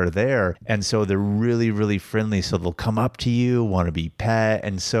students that are there. And so they're really, really friendly. So they'll come up to you, want to be pet.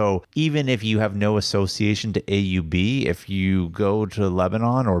 And so even if you have no association to AUB, if you go to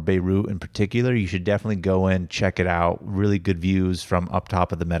Lebanon or Beirut in particular, you should definitely go in, check it out. Really good views from up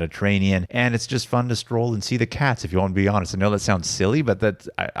top of the Mediterranean. And it's just fun to stroll and see the cats, if you want to be honest. I know that sounds silly, but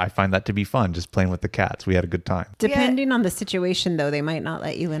I find that to be fun, just playing with the cats. We had a good time. Depending on the situation, though, they might not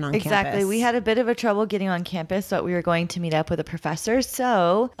let you in on campus. Exactly. We had a bit of a trouble getting on campus, but we were going to meet up with a professor.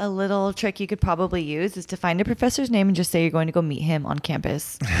 So a little trick you could probably use is to find a professor's name and just say you're going to go meet him on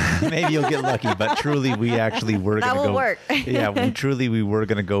campus. Maybe you'll get lucky, but truly we actually were going to go. That will work. Yeah, we were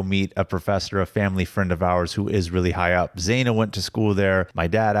going to go meet a professor, a family friend of ours who is really high up. Zaina went to school there. My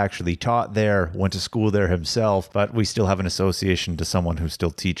dad actually taught there, went to school there himself, but we still have an association to someone who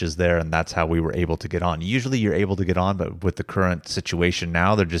still teaches there, and that's how we were able to get on. Usually you're able to get on, but with the current situation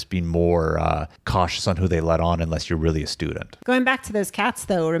now, they're just being more cautious on who they let on unless you're really a student. Going back to those cats,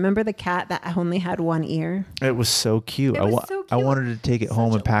 though, remember the cat that only had one ear? It was so cute. It was so I cute. wanted to take it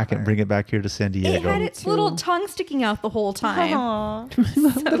home and pack it and bring it back here to San Diego. It had its little tongue sticking out the whole time.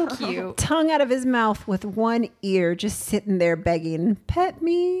 Aww. So cute. Tongue out of his mouth with one ear, just sitting there begging, pet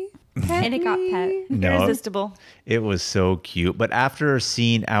me. Pet And it got me." pet. No, Irresistible. it was so cute. But after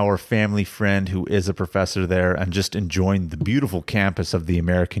seeing our family friend who is a professor there and just enjoying the beautiful campus of the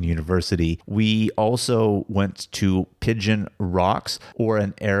American University, we also went to Pigeon Rocks, or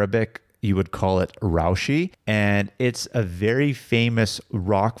in Arabic, you would call it Raushi. And it's a very famous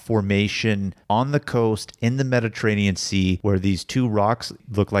rock formation on the coast in the Mediterranean Sea where these two rocks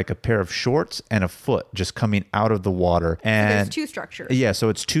look like a pair of shorts and a foot just coming out of the water. And There's two structures. yeah, so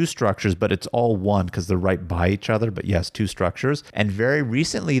it's two structures, but it's all one because they're right by each other. But yes, two structures. And very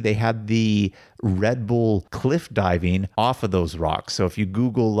recently, they had the Red Bull cliff diving off of those rocks. So if you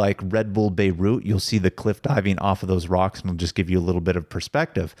Google like Red Bull Beirut, you'll see the cliff diving off of those rocks, and it'll just give you a little bit of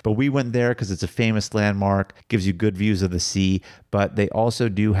perspective. But we went there because it's a famous landmark, gives you good views of the sea. But they also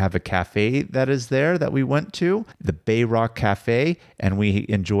do have a cafe that is there that we went to, the Bay Rock Cafe, and we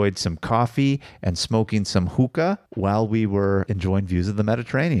enjoyed some coffee and smoking some hookah while we were enjoying views of the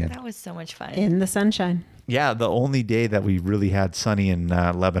Mediterranean. That was so much fun. In the sunshine. Yeah, the only day that we really had sunny in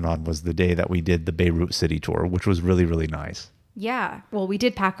Lebanon was the day that we did the Beirut city tour, which was really, really nice. Yeah. Well, we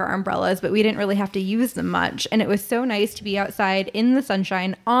did pack our umbrellas, but we didn't really have to use them much. And it was so nice to be outside in the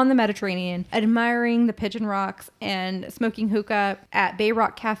sunshine on the Mediterranean, admiring the Pigeon Rocks and smoking hookah at Bay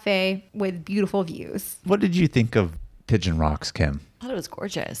Rock Cafe with beautiful views. What did you think of Pigeon Rocks, Kim? I thought it was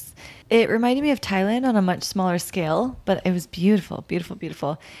gorgeous. It reminded me of Thailand on a much smaller scale, but it was beautiful, beautiful,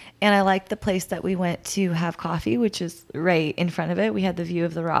 beautiful. And I liked the place that we went to have coffee, which is right in front of it. We had the view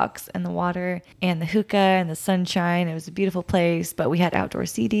of the rocks and the water and the hookah and the sunshine. It was a beautiful place, but we had outdoor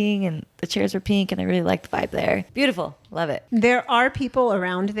seating and the chairs were pink, and I really liked the vibe there. Beautiful. Love it. There are people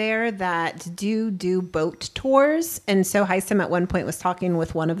around there that do boat tours. And so Haitham at one point was talking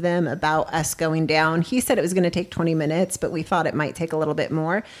with one of them about us going down. He said it was going to take 20 minutes, but we thought it might take a little bit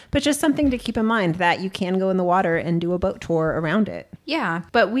more, but just something to keep in mind that you can go in the water and do a boat tour around it. Yeah,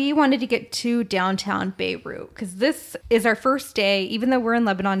 but we wanted to get to downtown Beirut because this is our first day, even though we're in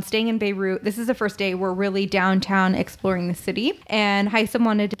Lebanon, staying in Beirut, this is the first day we're really downtown exploring the city. And Haitham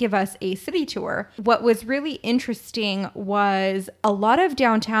wanted to give us a city tour. What was really interesting was a lot of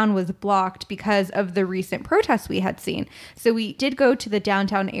downtown was blocked because of the recent protests we had seen. So we did go to the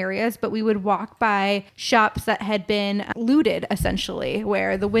downtown areas, but we would walk by shops that had been looted, essentially,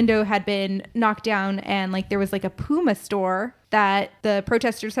 where the window had been knocked down and like there was like a Puma store that the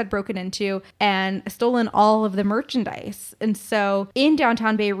protesters had broken into and stolen all of the merchandise. And so in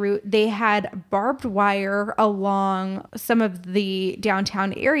downtown Beirut, they had barbed wire along some of the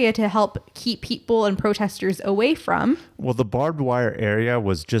downtown area to help keep people and protesters away from. Well, the barbed wire area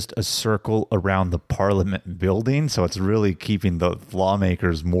was just a circle around the Parliament building. So it's really keeping the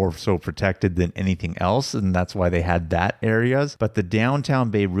lawmakers more so protected than anything else. And that's why they had that areas. But the downtown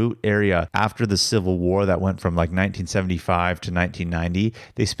Beirut area, after the Civil War that went from like 1975 to 1990,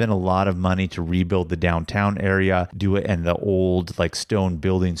 they spent a lot of money to rebuild the downtown area, do it in the old like stone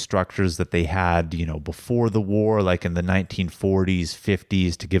building structures that they had, you know, before the war, like in the 1940s,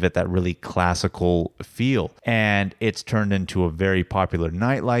 50s, to give it that really classical feel. And it's turned into a very popular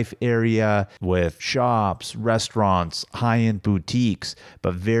nightlife area with shops, restaurants, high-end boutiques.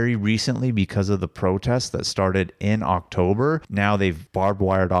 But very recently, because of the protests that started in October, now they've barbed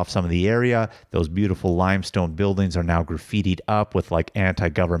wired off some of the area. Those beautiful limestone buildings are now graffitied up with like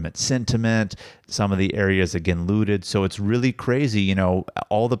anti-government sentiment. Some of the areas again looted. So it's really crazy. You know,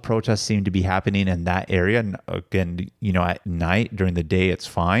 all the protests seem to be happening in that area. And again, you know, at night, during the day, it's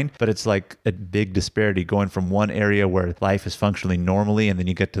fine. But it's like a big disparity going from one area where life is functioning normally, and then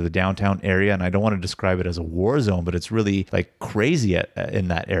you get to the downtown area. And I don't want to describe it as a war zone, but it's really like crazy in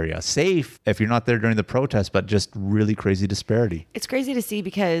that area. Safe if you're not there during the protest, but just really crazy disparity. It's crazy to see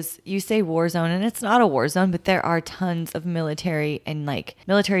because you say war zone and it's not a war zone, but there are tons of military and like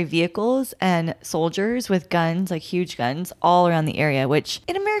military vehicles and soldiers with guns, like huge guns, all around the area, which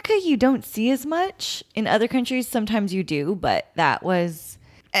in America you don't see as much. In other countries, sometimes you do, but that was,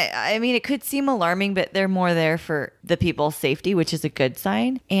 I mean, it could seem alarming, but they're more there for the people's safety, which is a good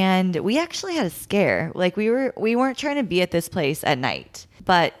sign. And we actually had a scare. Like we weren't trying to be at this place at night,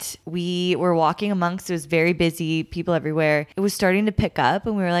 but we were walking amongst, it was very busy, people everywhere. It was starting to pick up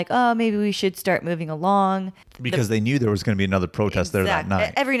and we were like, oh, maybe we should start moving along. Because they knew there was going to be another protest there that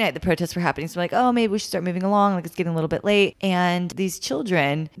night. Every night the protests were happening. So we're like, oh, maybe we should start moving along. Like it's getting a little bit late. And these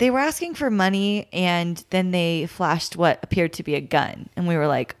children, they were asking for money and then they flashed what appeared to be a gun. And we were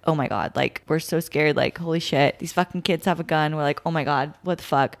like, oh my God, like we're so scared. Like, holy shit, these fucking kids have a gun. We're like, oh my God, what the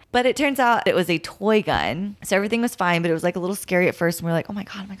fuck? But it turns out it was a toy gun. So everything was fine, but it was like a little scary at first. And we we're like, oh my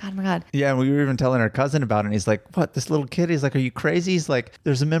God, oh my God, oh my God. Yeah, and we were even telling our cousin about it. And he's like, what, this little kid? He's like, are you crazy? He's like,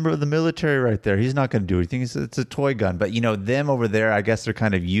 there's a member of the military right there. He's not going to do anything. It's a toy gun. But, you know, them over there, I guess they're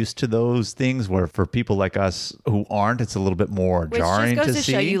kind of used to those things where for people like us who aren't, it's a little bit more jarring just goes to to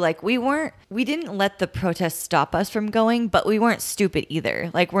see. show you, like, we didn't let the protests stop us from going, but we weren't stupid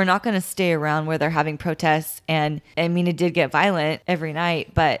either. Like, we're not going to stay around where they're having protests. And I mean, it did get violent every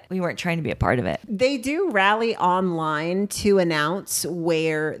night, but we weren't trying to be a part of it. They do rally online to announce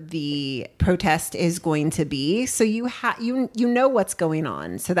where the protest is going to be. So you know what's going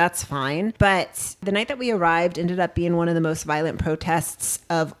on. So that's fine. But the night that we arrived ended up being one of the most violent protests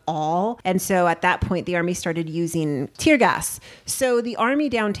of all. And so at that point, the army started using tear gas. So the army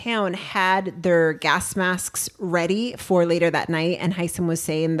downtown had their gas masks ready for later that night. And Haitham was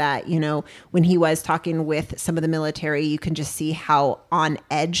saying that, you know, when he was talking with some of the military, you can just see how on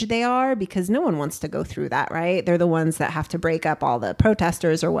edge they are because no one wants to go through that, right? They're the ones that have to break up all the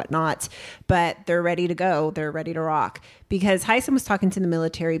protesters or whatnot, but they're ready to go. They're ready to rock. Because Haitham was talking to the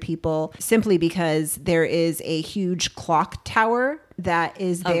military people simply because there is a huge clock tower that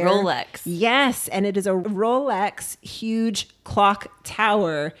is there. A Rolex. Yes, and it is a Rolex huge clock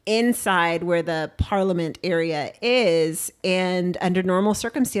tower inside where the Parliament area is. And under normal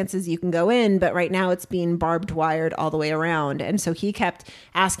circumstances, you can go in, but right now it's being barbed wired all the way around. And so he kept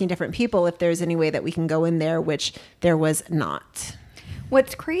asking different people if there's any way that we can go in there, which there was not.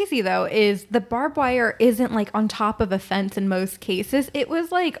 What's crazy though is the barbed wire isn't like on top of a fence in most cases. It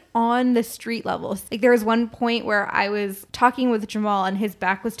was like on the street level. Like there was one point where I was talking with Jamal and his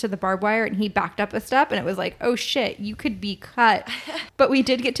back was to the barbed wire and he backed up a step and it was like, oh shit, you could be cut. But we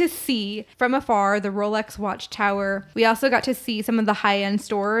did get to see from afar the Rolex watch tower. We also got to see some of the high-end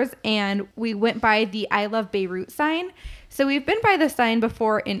stores and we went by the I Love Beirut sign. So we've been by the sign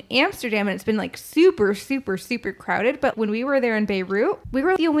before in Amsterdam, and it's been like super, super, super crowded. But when we were there in Beirut, we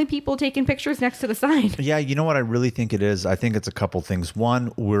were the only people taking pictures next to the sign. Yeah, you know what I really think it is? I think it's a couple things.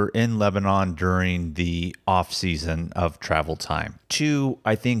 One, we're in Lebanon during the off season of travel time. Two,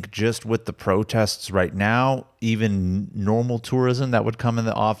 I think just with the protests right now, even normal tourism that would come in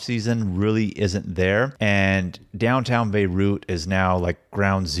the off season really isn't there. And downtown Beirut is now like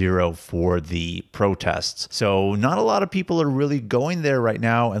ground zero for the protests. So not a lot of people are really going there right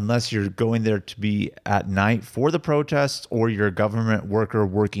now unless you're going there to be at night for the protests, or you're a government worker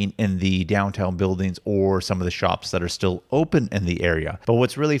working in the downtown buildings or some of the shops that are still open in the area. But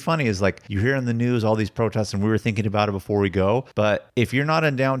what's really funny is like you hear in the news all these protests, and we were thinking about it before we go. But if you're not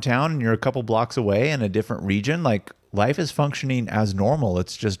in downtown and you're a couple blocks away in a different region, like life is functioning as normal.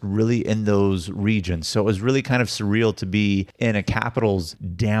 It's just really in those regions. So it was really kind of surreal to be in a capital's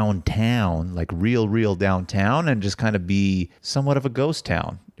downtown, like real downtown, and just kind of be somewhat of a ghost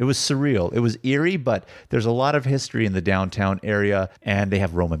town. It was surreal. It was eerie, but there's a lot of history in the downtown area, and they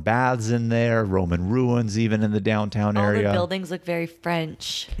have Roman baths in there, Roman ruins even in the downtown area. All the buildings look very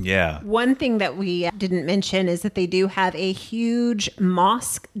French. Yeah. One thing that we didn't mention is that they do have a huge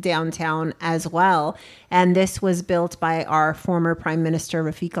mosque downtown as well. And this was built by our former Prime Minister,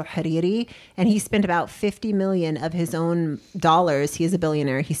 Rafiq al-Hariri. And he spent about 50 million of his own dollars. He is a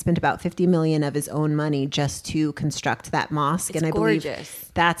billionaire. He spent about 50 million of his own money just to construct that mosque. It's and I gorgeous. believe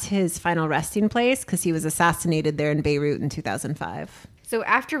that's his final resting place because he was assassinated there in Beirut in 2005. So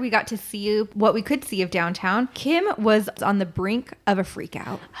after we got to see what we could see of downtown, Kim was on the brink of a freak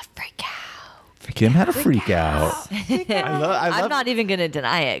out. Kim had a freak out. I'm not even going to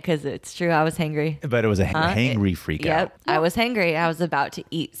deny it because it's true. I was hangry. But it was a hangry freak out. Yep. I was hangry. I was about to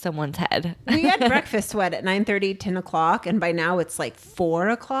eat someone's head. We had breakfast, at 9:30, 10 o'clock. And by now it's like 4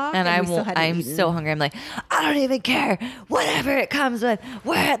 o'clock. And we still hadn't I'm eaten. so hungry. I'm like, I don't even care. Whatever it comes with.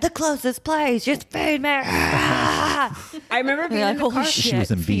 We're at the closest place. Just feed me. I remember being Like, in the holy car. shit. She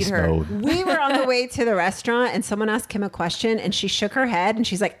was in feed beast her. mode. We were on the way to the restaurant and someone asked Kim a question and she shook her head and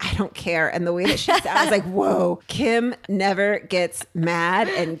she's like, I don't care. And the way that she said, I was like, whoa, Kim never gets mad.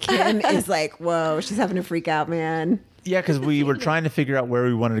 And Kim is like, whoa, she's having a freak out, man. Yeah, because we were trying to figure out where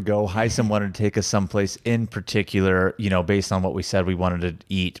we wanted to go. Heisem wanted to take us someplace in particular, based on what we said we wanted to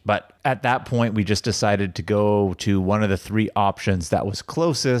eat. But at that point, we just decided to go to one of the three options that was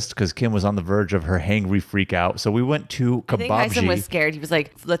closest because Kim was on the verge of her hangry freak out. So we went to I think Heisem was Kebabji. scared. He was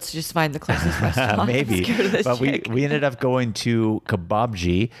like, let's just find the closest restaurant. I'm Maybe, scared of this but chick. we ended up going to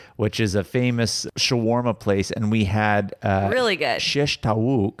Kebabji, which is a famous shawarma place, and we had Really good. shish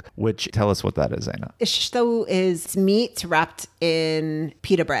tawouk, which tell us what that is, Zaina. Ishtawu is meat wrapped in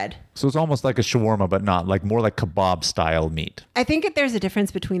pita bread. So it's almost like a shawarma, but not like more like kebab style meat. I think that there's a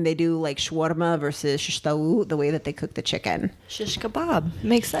difference between they do like shawarma versus shishtawu, the way that they cook the chicken. Shish kebab.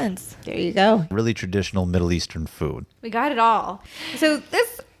 Makes sense. There you go. Really traditional Middle Eastern food. We got it all. So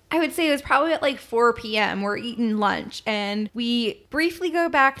this, I would say, was probably at like 4 p.m. We're eating lunch, and we briefly go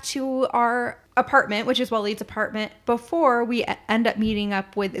back to our apartment, which is Waleed's apartment, before we end up meeting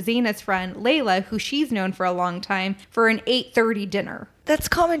up with Zaina's friend Layla, who she's known for a long time, for an 8:30 dinner. That's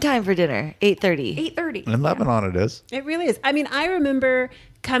common time for dinner. 8:30. 8:30. In Lebanon, it is. It really is. I mean, I remember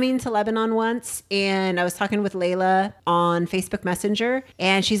coming to Lebanon once and I was talking with Layla on Facebook Messenger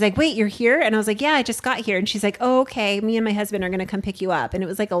and she's like, wait, you're here? And I was like, yeah, I just got here. And she's like, oh, okay. Me and my husband are going to come pick you up. And it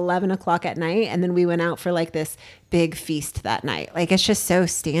was like 11 o'clock at night. And then we went out for like this big feast that night. Like, it's just so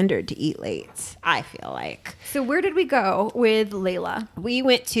standard to eat late, I feel like. So where did we go with Layla? We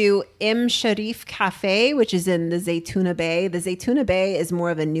went to M Sharif Cafe, which is in the Zaytuna Bay. The Zaytuna Bay is more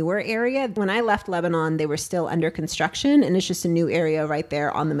of a newer area. When I left Lebanon, they were still under construction, and it's just a new area right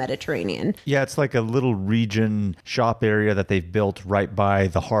there on the Mediterranean. Yeah, it's like a little region shop area that they've built right by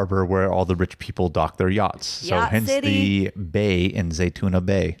the harbor where all the rich people dock their yachts. So Yacht hence City. the bay in Zaytuna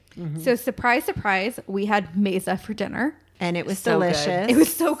Bay. So surprise, surprise, we had meza for dinner. And it was So good. delicious. It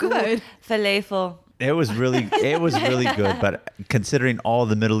was so good. Falafel. It was really good. But considering all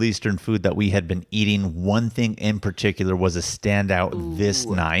the Middle Eastern food that we had been eating, one thing in particular was a standout this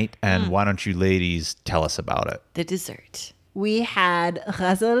night. And why don't you ladies tell us about it? The dessert. We had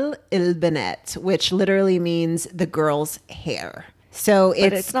Ghazal el-Benet, which literally means the girl's hair. So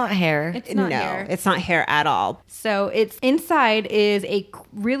But it's not hair. It's not no, hair. it's not hair at all. So it's inside is a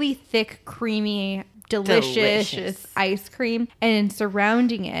really thick, creamy, delicious Delicious. ice cream, and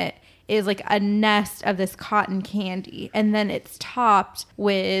surrounding it is like a nest of this cotton candy. And then it's topped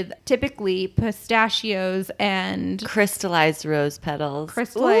with typically pistachios and Crystallized rose petals.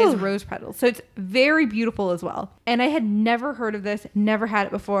 crystallized rose petals. So it's very beautiful as well. And I had never heard of this, never had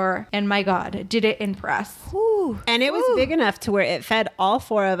it before. And my God, did it impress. And it was big enough to where it fed all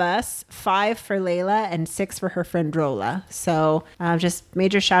 4 of us, 5 for Layla and 6 for her friend Rola. So just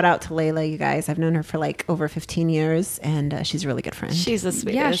major shout out to Layla, you guys. I've known her for like over 15 years and she's a really good friend. She's the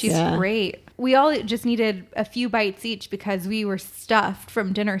sweetest. Yeah, she's great. We all just needed a few bites each because we were stuffed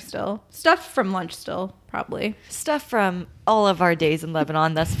from dinner still. Stuffed from lunch still, probably. Stuff from all of our days in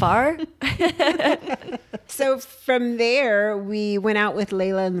Lebanon thus far. So from there, we went out with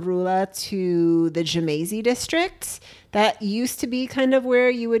Layla and Rula to the Jemazy district. That used to be kind of where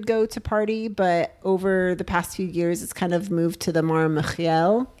you would go to party, but over the past few years, it's kind of moved to the Mar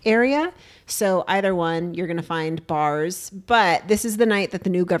Michiel area. So either one, you're going to find bars. But this is the night that the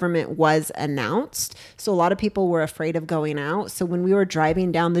new government was announced. So a lot of people were afraid of going out. So when we were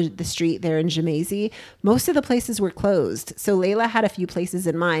driving down the street there in Jemazy, most of the places were closed. So Layla had a few places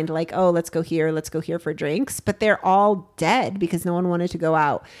in mind, like, oh, let's go here for drinks. But they're all dead because no one wanted to go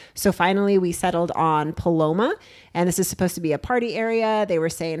out. So finally, we settled on Paloma. And this is supposed to be a party area. They were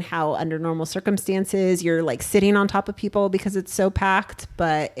saying how under normal circumstances, you're like sitting on top of people because it's so packed,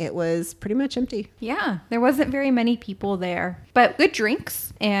 but it was pretty much empty. Yeah, there wasn't very many people there, but good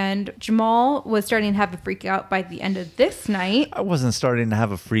drinks. And Jamal was starting to have a freak out by the end of this night. I wasn't starting to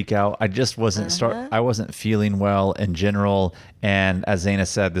have a freak out. I just wasn't I wasn't feeling well in general. And as Zaina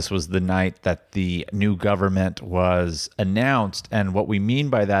said, this was the night that the new government was announced. And what we mean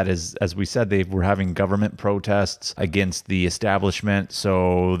by that is, as we said, they were having government protests against the establishment.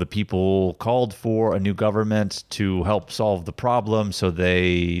 So the people called for a new government to help solve the problem. So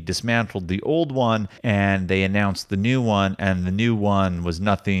they dismantled the old one and they announced the new one. And the new one was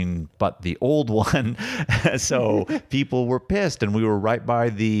nothing but the old one. So people were pissed. And we were right by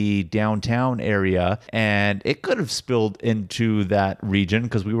the downtown area. And it could have spilled into that region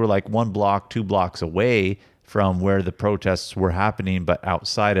because we were like 1 block, 2 blocks away from where the protests were happening, but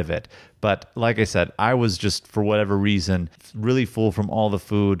outside of it. But like I said, I was just, for whatever reason, really full from all the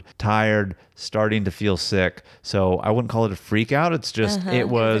food, tired, starting to feel sick. So I wouldn't call it a freak out. It's just, it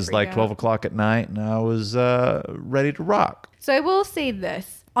was like 12 o'clock at night and I was ready to rock. So I will say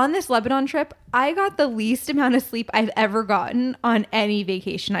this. On this Lebanon trip, I got the least amount of sleep I've ever gotten on any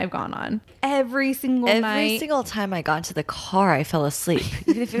vacation I've gone on. Every single night. Every single time I got into the car, I fell asleep,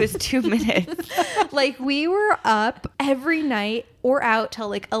 even if it was 2 minutes. Like we were up every night or out till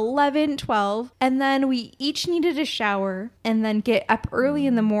like 11, 12. And then we each needed a shower and then get up early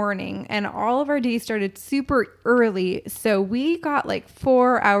in the morning. And all of our days started super early. So we got like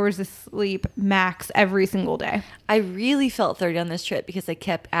 4 hours of sleep max every single day. I really felt 30 on this trip because I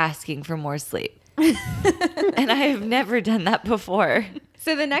kept asking for more sleep. And I have never done that before.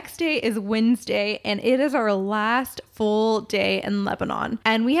 So the next day is Wednesday, and it is our last full day in Lebanon.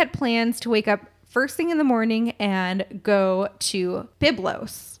 And we had plans to wake up first thing in the morning and go to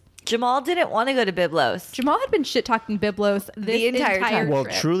Byblos. Jamal didn't want to go to Byblos. Jamal had been shit-talking Byblos the entire time. Well,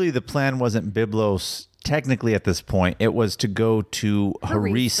 trip. truly, the plan wasn't Byblos technically at this point. It was to go to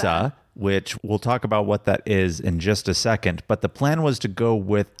Harissa, which we'll talk about what that is in just a second. But the plan was to go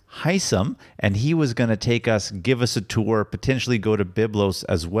with Haitham, and he was going to take us, give us a tour, potentially go to Byblos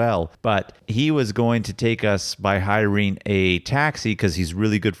as well. But he was going to take us by hiring a taxi because he's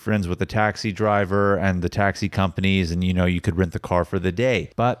really good friends with the taxi driver and the taxi companies. And, you know, you could rent the car for the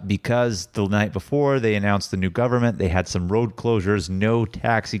day. But because the night before they announced the new government, they had some road closures. No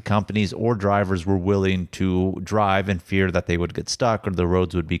taxi companies or drivers were willing to drive in fear that they would get stuck or the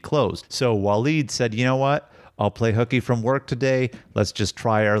roads would be closed. So Waleed said, you know what? I'll play hooky from work today. Let's just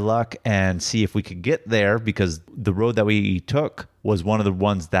try our luck and see if we could get there, because the road that we took was one of the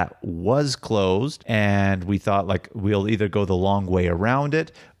ones that was closed. And we thought, like, we'll either go the long way around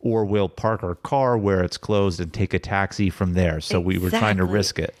it or we'll park our car where it's closed and take a taxi from there. So we were trying to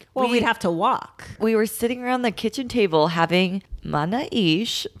risk it. Well, we'd have to walk. We were sitting around the kitchen table having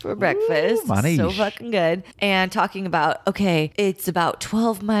manaish for breakfast. Manaish. So fucking good. And talking about, okay, it's about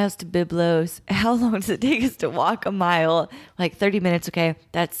 12 miles to Byblos. How long does it take us to walk a mile? Like 30 minutes. Okay,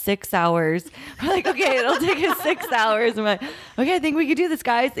 that's 6 hours. We're like, okay, it'll take us 6 hours. I'm like, okay, I think we can do this,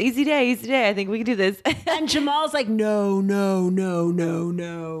 guys. Easy day, easy day. I think we can do this. And Jamal's like, no.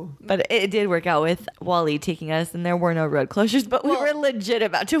 But it did work out with Wally taking us, and there were no road closures, but we were legit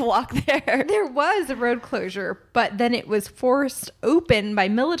about to walk there. There was a road closure, but then it was forced open by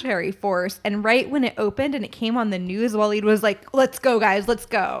military force. And right when it opened and it came on the news, Waleed was like, let's go, guys, let's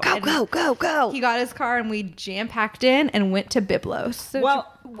go. Go. He got his car and we jam-packed in and went to Byblos. So Well,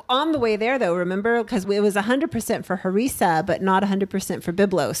 On the way there, though, remember, because it was 100% for Harissa, but not 100% for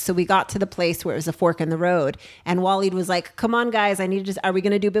Byblos. So we got to the place where it was a fork in the road, and Waleed was like, "Come on, guys, I need to are we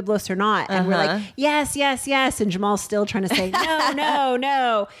going to do Byblos or not?" And we're like, "Yes, yes, yes." And Jamal's still trying to say, "No, no,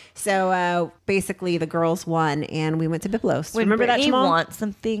 no." So basically, the girls won, and we went to Byblos. When Remember Brittany that, Jamal? wants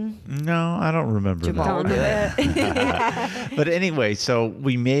something, No, I don't remember Jamal that. will do it. But anyway, so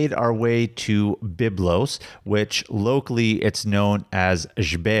we made our way to Byblos, which locally it's known as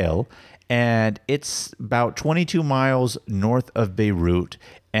Jbeil, and it's about 22 miles north of Beirut.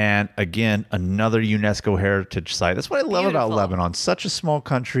 And again, another UNESCO heritage site. That's what I love about Beautiful. Lebanon. Such a small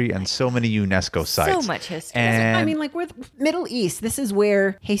country and so many UNESCO sites. much history. And I mean, like, we're the Middle East. This is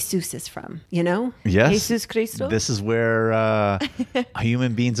where Jesus is from, you know? yes, Jesus Cristo? this is where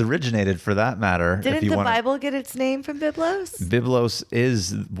human beings originated, for that matter. if Didn't you the wanna- Bible get its name from Byblos? Byblos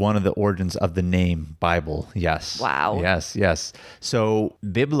is one of the origins of the name Bible. Yes. Wow. Yes, yes. So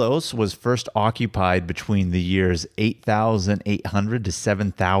Byblos was first occupied between the years 8,800 to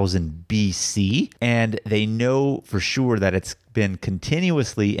 7,000 BC, and they know for sure that it's been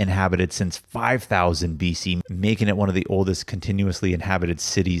continuously inhabited since 5,000 BC, making it one of the oldest continuously inhabited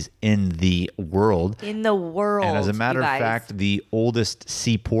cities in the world. In the world. And as a matter you of guys. fact, the oldest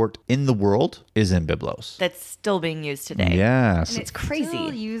seaport in the world is in Byblos. That's still being used today. Yes. And it's crazy.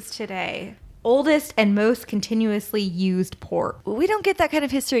 Still used today. Oldest and most continuously used port. We don't get that kind of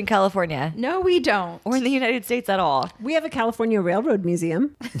history in California No, we don't. or in the United States at all. We have a California Railroad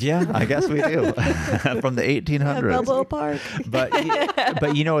Museum. Yeah, I guess we do. From the 1800s. Park.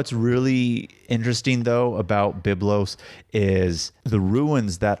 But you know what's really interesting though about Byblos is the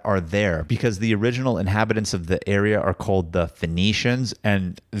ruins that are there, because the original inhabitants of the area are called the Phoenicians,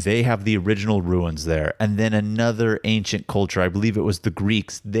 and they have the original ruins there. And then another ancient culture, I believe it was the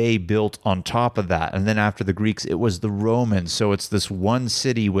Greeks, they built on top of that. And then after the Greeks, it was the Romans. So it's this one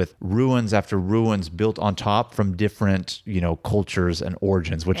city with ruins after ruins built on top from different, cultures and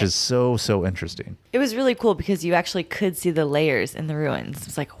origins, which is so interesting. It was really cool because you actually could see the layers in the ruins.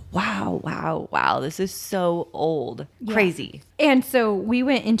 It's like, wow, this is so old. Crazy. And so we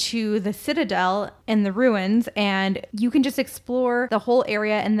went into the citadel and the ruins, and you can just explore the whole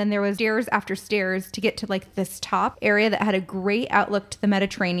area. And then there was stairs after stairs to get to like this top area that had a great outlook to the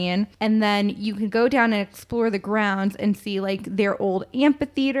Mediterranean. And then you could go down and explore the grounds and see like their old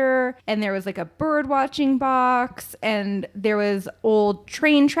amphitheater. And there was like a bird watching box, and there was old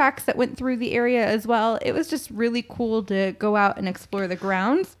train tracks that went through the area as well. It was just really cool to go out and explore the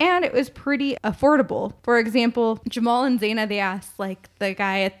grounds. And it was pretty affordable. For example, Jamal and Zaina, they asked like the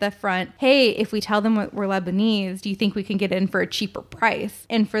guy at the front, "Hey, if we tell them we're Lebanese, do you think we can get in for a cheaper price?"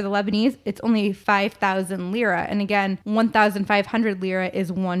 And for the Lebanese, it's only 5,000 lira. And again, 1,500 lira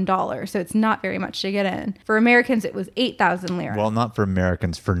is $1. So it's not very much to get in. For Americans, it was 8,000 lira. Well, not for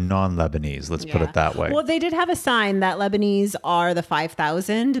Americans, for non-Lebanese. Let's put it that way. Well, they did have a sign that Lebanese are the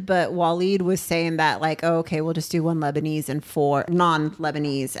 5,000, but Waleed was saying that like, oh, okay, we'll just do one Lebanese and 4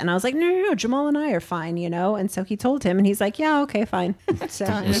 non-Lebanese. And I was like, no, Jamal and I are fine, And so he told him, and he's like, yeah, okay, fine. So,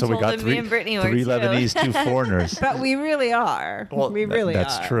 So we told got him me three and Brittany were three too. Lebanese, 2 foreigners. but we really are. We really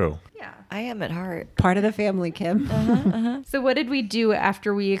That's are. true. yeah. I am at heart. Part of the family, Kim. So what did we do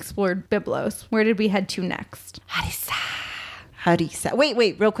after we explored Byblos? Where did we head to next? Harissa.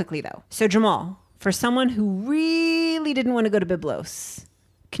 Wait, real quickly though. So Jamal, for someone who really didn't want to go to Byblos,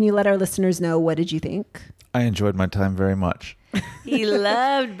 can you let our listeners know, what did you think? I enjoyed my time very much. He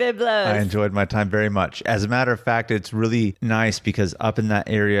loved Byblos. I enjoyed my time very much. As a matter of fact, it's really nice because up in that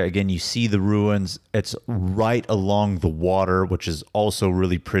area, again, you see the ruins. It's right along the water, which is also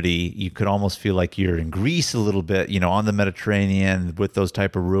really pretty. You could almost feel like you're in Greece a little bit, on the Mediterranean with those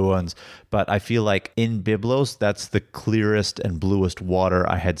type of ruins. But I feel like in Byblos, that's the clearest and bluest water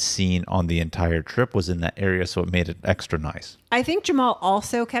I had seen on the entire trip was in that area. So it made it extra nice. I think Jamal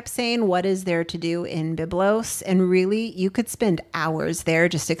also kept saying, what is there to do in Byblos? And really, you could spend hours there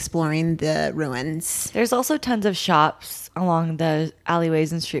just exploring the ruins. There's also tons of shops along the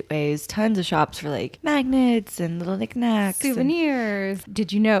alleyways and streetways. Tons of shops for like magnets and little knickknacks. and- Souvenirs.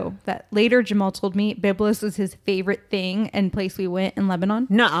 Did you know that later Jamal told me Byblos was his favorite thing and place we went in Lebanon?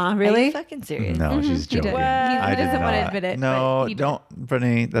 Nuh-uh, Are really? you fucking serious? No, she's He did. joking. He I did doesn't want to not. admit it, No, but he did. don't,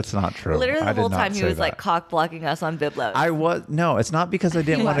 Brittany. That's not true. Literally I the did whole not time he say was like that. cock blocking us on Byblos. No, it's not because I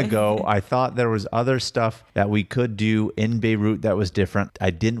didn't want to go. I thought there was other stuff that we could do in Beirut that was different. I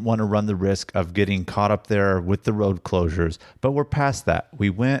didn't want to run the risk of getting caught up there with the road closures, but we're past that.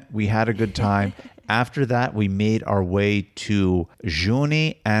 We went, we had a good time. After that, we made our way to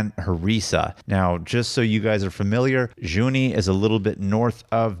Juni and Harissa. Now, just so you guys are familiar, Juni is a little bit north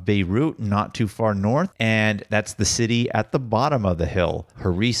of Beirut, not too far north, and that's the city at the bottom of the hill.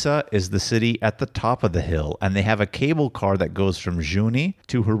 Harissa is the city at the top of the hill, and they have a cable car that goes from Juni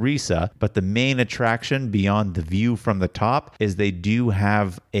to Harissa, but the main attraction beyond the view from the top is they do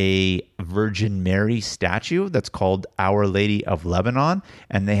have a Virgin Mary statue that's called Our Lady of Lebanon,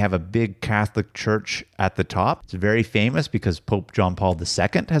 and they have a big Catholic church at the top. It's very famous because Pope John Paul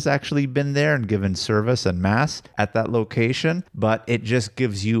II has actually been there and given service and mass at that location, but it just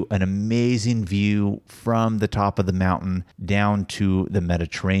gives you an amazing view from the top of the mountain down to the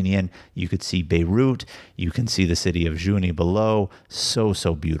Mediterranean. You could see Beirut, you can see the city of Juni below. So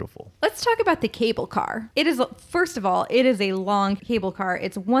beautiful. Let's talk about the cable car. It is, first of all, it is a long cable car.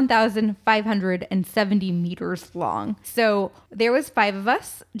 It's 1,570 meters long. So there was 5 of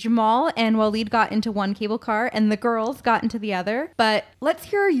us. Jamal and Waleed got into one cable car and the girls got into the other. But let's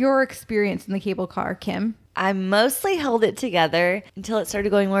hear your experience in the cable car, Kim. I mostly held it together until it started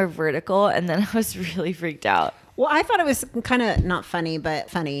going more vertical, and then I was really freaked out. Well, I thought it was kind of not funny, but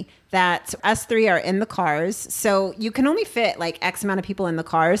funny that us 3 are in the cars. So you can only fit like X amount of people in the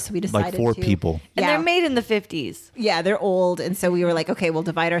cars. So we decided Like 4 people. And they're made in the 50s. Yeah, they're old. And so we were like, okay, we'll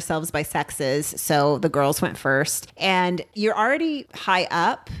divide ourselves by sexes. So the girls went first. And you're already high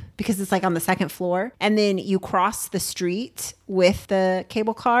up because it's like on the 2nd floor. And then you cross the street with the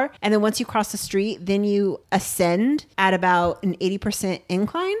cable car. And then once you cross the street, then you ascend at about an 80%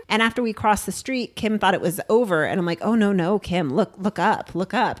 incline. And after we crossed the street, Kim thought it was over. And I'm like, oh, no, Kim, look up.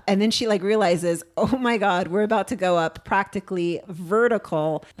 And then she like realizes, oh my God, we're about to go up practically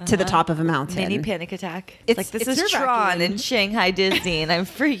vertical to the top of a mountain. Mini panic attack. It's like, this is nerve-wracking. Tron in Shanghai Disney, and I'm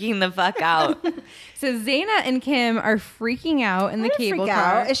freaking the fuck out. So Zaina and Kim are freaking out in the cable freak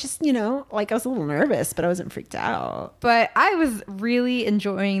car. out. It's just, like I was a little nervous, but I wasn't freaked out. But I was really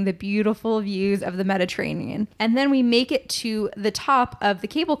enjoying the beautiful views of the Mediterranean. And then we make it to the top of the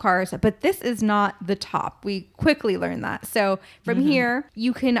cable cars, but this is not the top. We quickly learned that. So from here,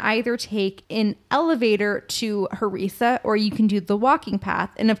 you can either take an elevator to Harissa or you can do the walking path.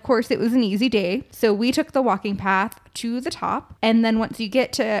 And of course, it was an easy day. So we took the walking path to the top. And then once you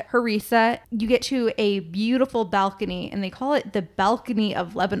get to Harissa, you get to a beautiful balcony, and they call it the Balcony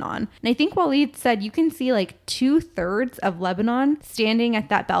of Lebanon. And I think Waleed said you can see like 2/3 of Lebanon standing at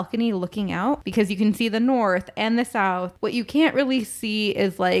that balcony looking out, because you can see the north and the south. What you can't really see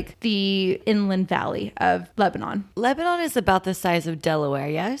is like the inland valley of Lebanon. Lebanon is about the size of Delaware,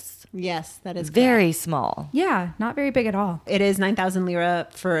 yes? Yes, that is Very small. Yeah, not very big at all. It is 9,000 lira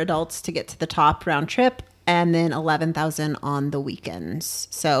for adults to get to the top round trip, and then 11,000 on the weekends.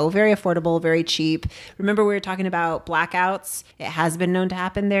 So very affordable, very cheap. Remember we were talking about blackouts? It has been known to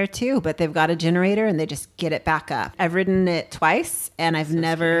happen there too, but they've got a generator and they just get it back up. I've ridden it twice and I've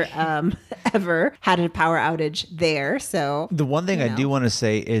never ever had a power outage there. So The one thing I do want to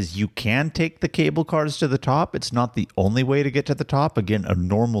say is you can take the cable cars to the top. It's not the only way to get to the top. Again, a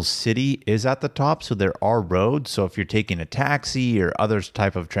normal city is at the top, so there are roads. So if you're taking a taxi or other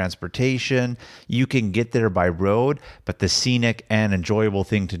type of transportation, you can get there by road, but the scenic and enjoyable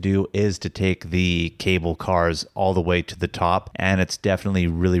thing to do is to take the cable cars all the way to the top, and it's definitely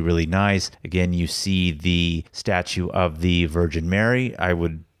really, really nice. Again, you see the statue of the Virgin Mary. I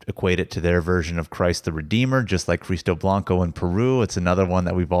would equate it to their version of Christ the Redeemer, just like Cristo Blanco in Peru. It's another one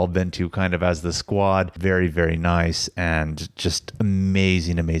that we've all been to kind of as the squad. Very, very nice, and just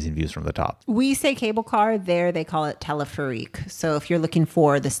amazing, amazing views from the top. we say cable car, there they call it teleferique. So if you're looking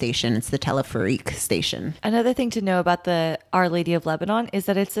for the station, it's the teleferique station. Another thing to know about the Our Lady of Lebanon is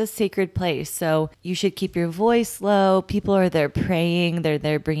that it's a sacred place. So you should keep your voice low. People are there praying. They're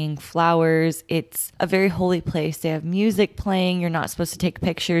there bringing flowers. It's a very holy place. They have music playing. You're not supposed to take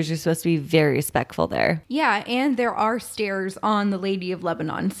pictures. You're supposed to be very respectful there. Yeah, and there are stairs on the Lady of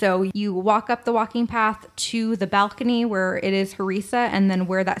Lebanon. So you walk up the walking path to the balcony where it is Harissa, and then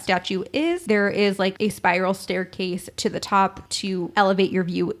where that statue is, there is like a spiral staircase to the top to elevate your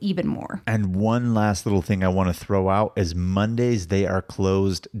view even more. And one last little thing I want to throw out is Mondays, they are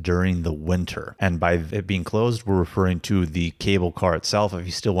closed during the winter. And by it being closed, we're referring to the cable car itself. If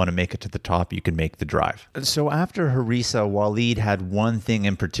you still want to make it to the top, you can make the drive. So after Harissa, Waleed had one thing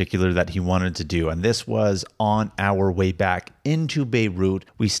in particular that he wanted to do. And this was on our way back into Beirut.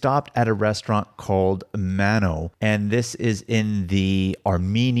 We stopped at a restaurant called Mano, and this is in the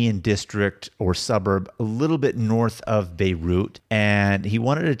Armenian district or suburb, a little bit north of Beirut. And he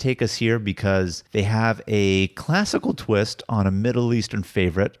wanted to take us here because they have a classical twist on a Middle Eastern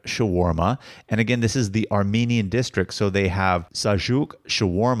favorite, shawarma. And again, this is the Armenian district, so they have sajuk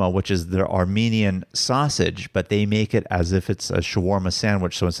shawarma, which is their Armenian sausage, but they make it as if it's a shawarma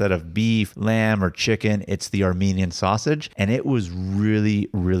sandwich. So instead of beef, lamb, or chicken, it's the Armenian sausage. And it was really,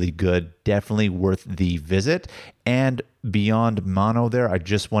 really good. Definitely worth the visit. And beyond Mano there, I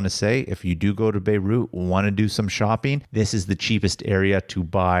just want to say, if you do go to Beirut, want to do some shopping, this is the cheapest area to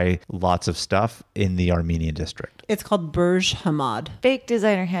buy lots of stuff in the Armenian district. It's called Burj Hamad. Fake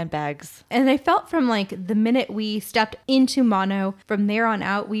designer handbags. And I felt from like the minute we stepped into Mano, from there on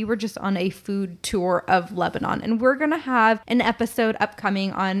out, we were just on a food tour of Lebanon. And we're going to have an episode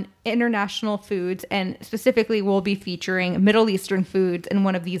upcoming on international foods, and specifically we'll be featuring Middle Eastern foods in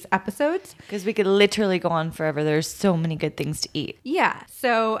one of these episodes. Because we could literally go on forever. There's so many good things to eat. Yeah.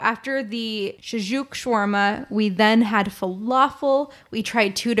 So after the shajuk shawarma, we then had falafel. We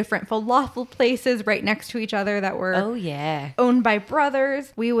tried 2 different falafel places right next to each other that were Oh, yeah. owned by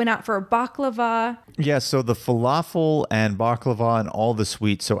brothers. We went out for a baklava. Yeah, so the falafel and baklava and all the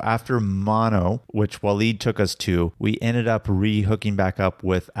sweets. So after Mano, which Waleed took us to, we ended up hooking back up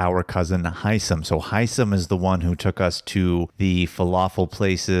with our cousin Haitham. So Haitham is the one who took us to the falafel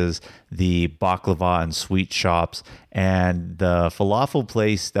places, the baklava and sweet shops. And the falafel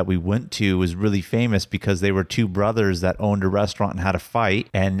place that we went to was really famous because they were 2 brothers that owned a restaurant and had a fight.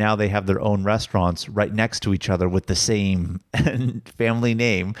 And now they have their own restaurants right next to each other with the same family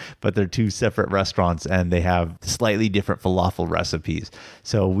name, but they're 2 separate restaurants and they have slightly different falafel recipes.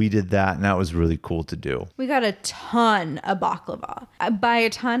 So we did that, and that was really cool to do. We got a ton of baklava. By a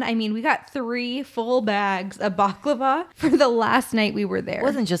ton, I mean we got 3 full bags of baklava for the last night we were there. It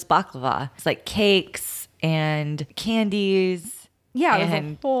wasn't just baklava. It's like cakes and candies. Yeah, it was a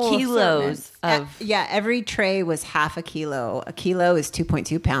and whole kilos assortment. of. Yeah, every tray was half a kilo. A kilo is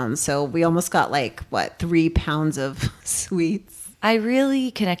 2.2 pounds. So we almost got 3 pounds of sweets. I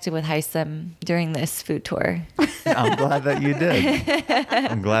really connected with Haitham during this food tour. I'm glad that you did.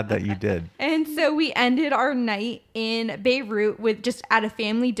 I'm glad that you did. And so we ended our night in Beirut with just at a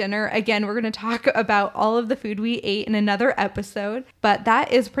family dinner. Again, we're going to talk about all of the food we ate in another episode, but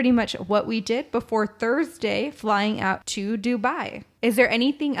that is pretty much what we did before Thursday flying out to Dubai. Is there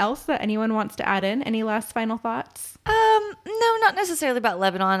anything else that anyone wants to add in? Any last final thoughts? No, not necessarily about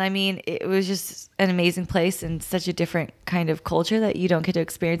Lebanon. I mean, it was just an amazing place and such a different kind of culture that you don't get to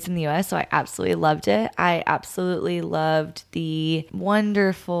experience in the US. So I absolutely loved it. I absolutely loved the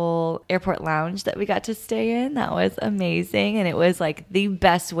wonderful airport lounge that we got to stay in. That was amazing. And it was like the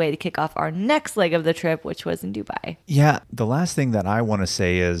best way to kick off our next leg of the trip, which was in Dubai. Yeah, the last thing that I want to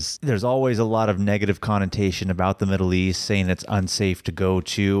say is there's always a lot of negative connotation about the Middle East, saying it's unsafe to go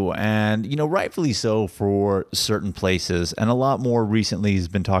to, and rightfully so for certain places. And a lot more recently has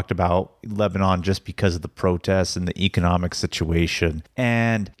been talked about Lebanon just because of the protests and the economic situation.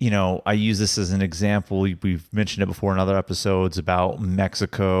 And I use this as an example. We've mentioned it before in other episodes about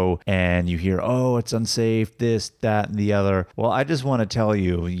Mexico, and you hear, oh, it's unsafe, this, that, and the other. Well, I just want to tell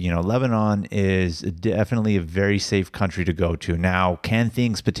you, Lebanon is definitely a very safe country to go to. Now, can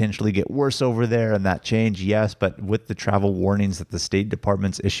things potentially get worse over there and that change? Yes, but with the travel warnings that the State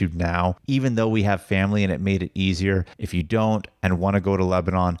Department's issued now, even though we have family and it made it easier, if you don't and want to go to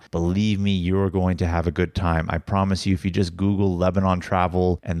Lebanon, believe me, you're going to have a good time. I promise you, if you just Google Lebanon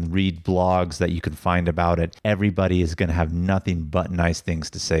travel and read blogs that you can find about it, everybody is going to have nothing but nice things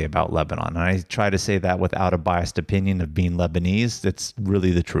to say about Lebanon. And I try to say that without a biased opinion of being Lebanese. It's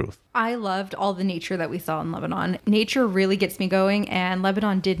really the truth. I loved all the nature that we saw in Lebanon. Nature really gets me going, and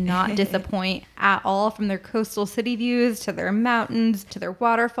Lebanon did not disappoint at all, from their coastal city views to their mountains to their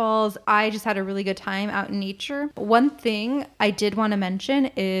waterfalls. I just had a really good time out in nature. One thing I did want to mention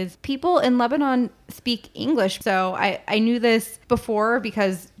is people in Lebanon speak English. So I knew this before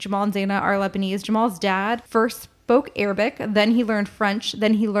because Jamal and Zaina are Lebanese. Jamal's dad first spoke Arabic, then he learned French,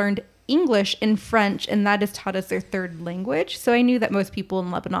 then he learned English and French, and that is taught as their 3rd language. So I knew that most people in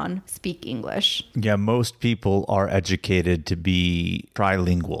Lebanon speak English. Yeah, most people are educated to be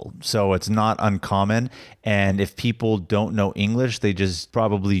trilingual. So it's not uncommon. And if people don't know English, they just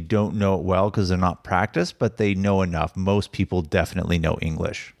probably don't know it well because they're not practiced, but they know enough. Most people definitely know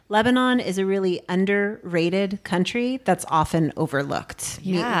English. Lebanon is a really underrated country that's often overlooked.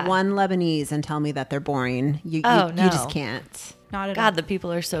 Yeah. Meet one Lebanese and tell me that they're boring. You no. just can't. Not at all. God, the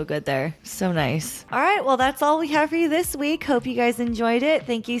people are so good there. So nice. All right. Well, that's all we have for you this week. Hope you guys enjoyed it.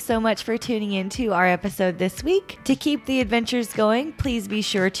 Thank you so much for tuning in to our episode this week. To keep the adventures going, please be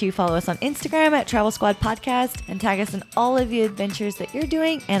sure to follow us on Instagram at Travel Squad Podcast and tag us in all of the adventures that you're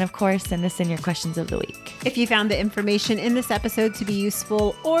doing. And of course, send us in your questions of the week. If you found the information in this episode to be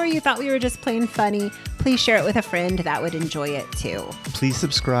useful or you thought we were just plain funny, please share it with a friend that would enjoy it too. Please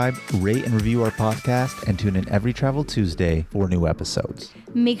subscribe, rate, and review our podcast, and tune in every Travel Tuesday for new episodes.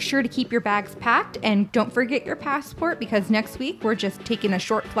 Make sure to keep your bags packed and don't forget your passport because next week we're just taking a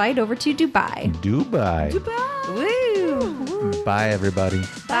short flight over to Dubai. Dubai. Woo! Bye, everybody.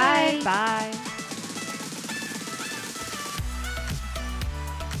 Bye. Bye.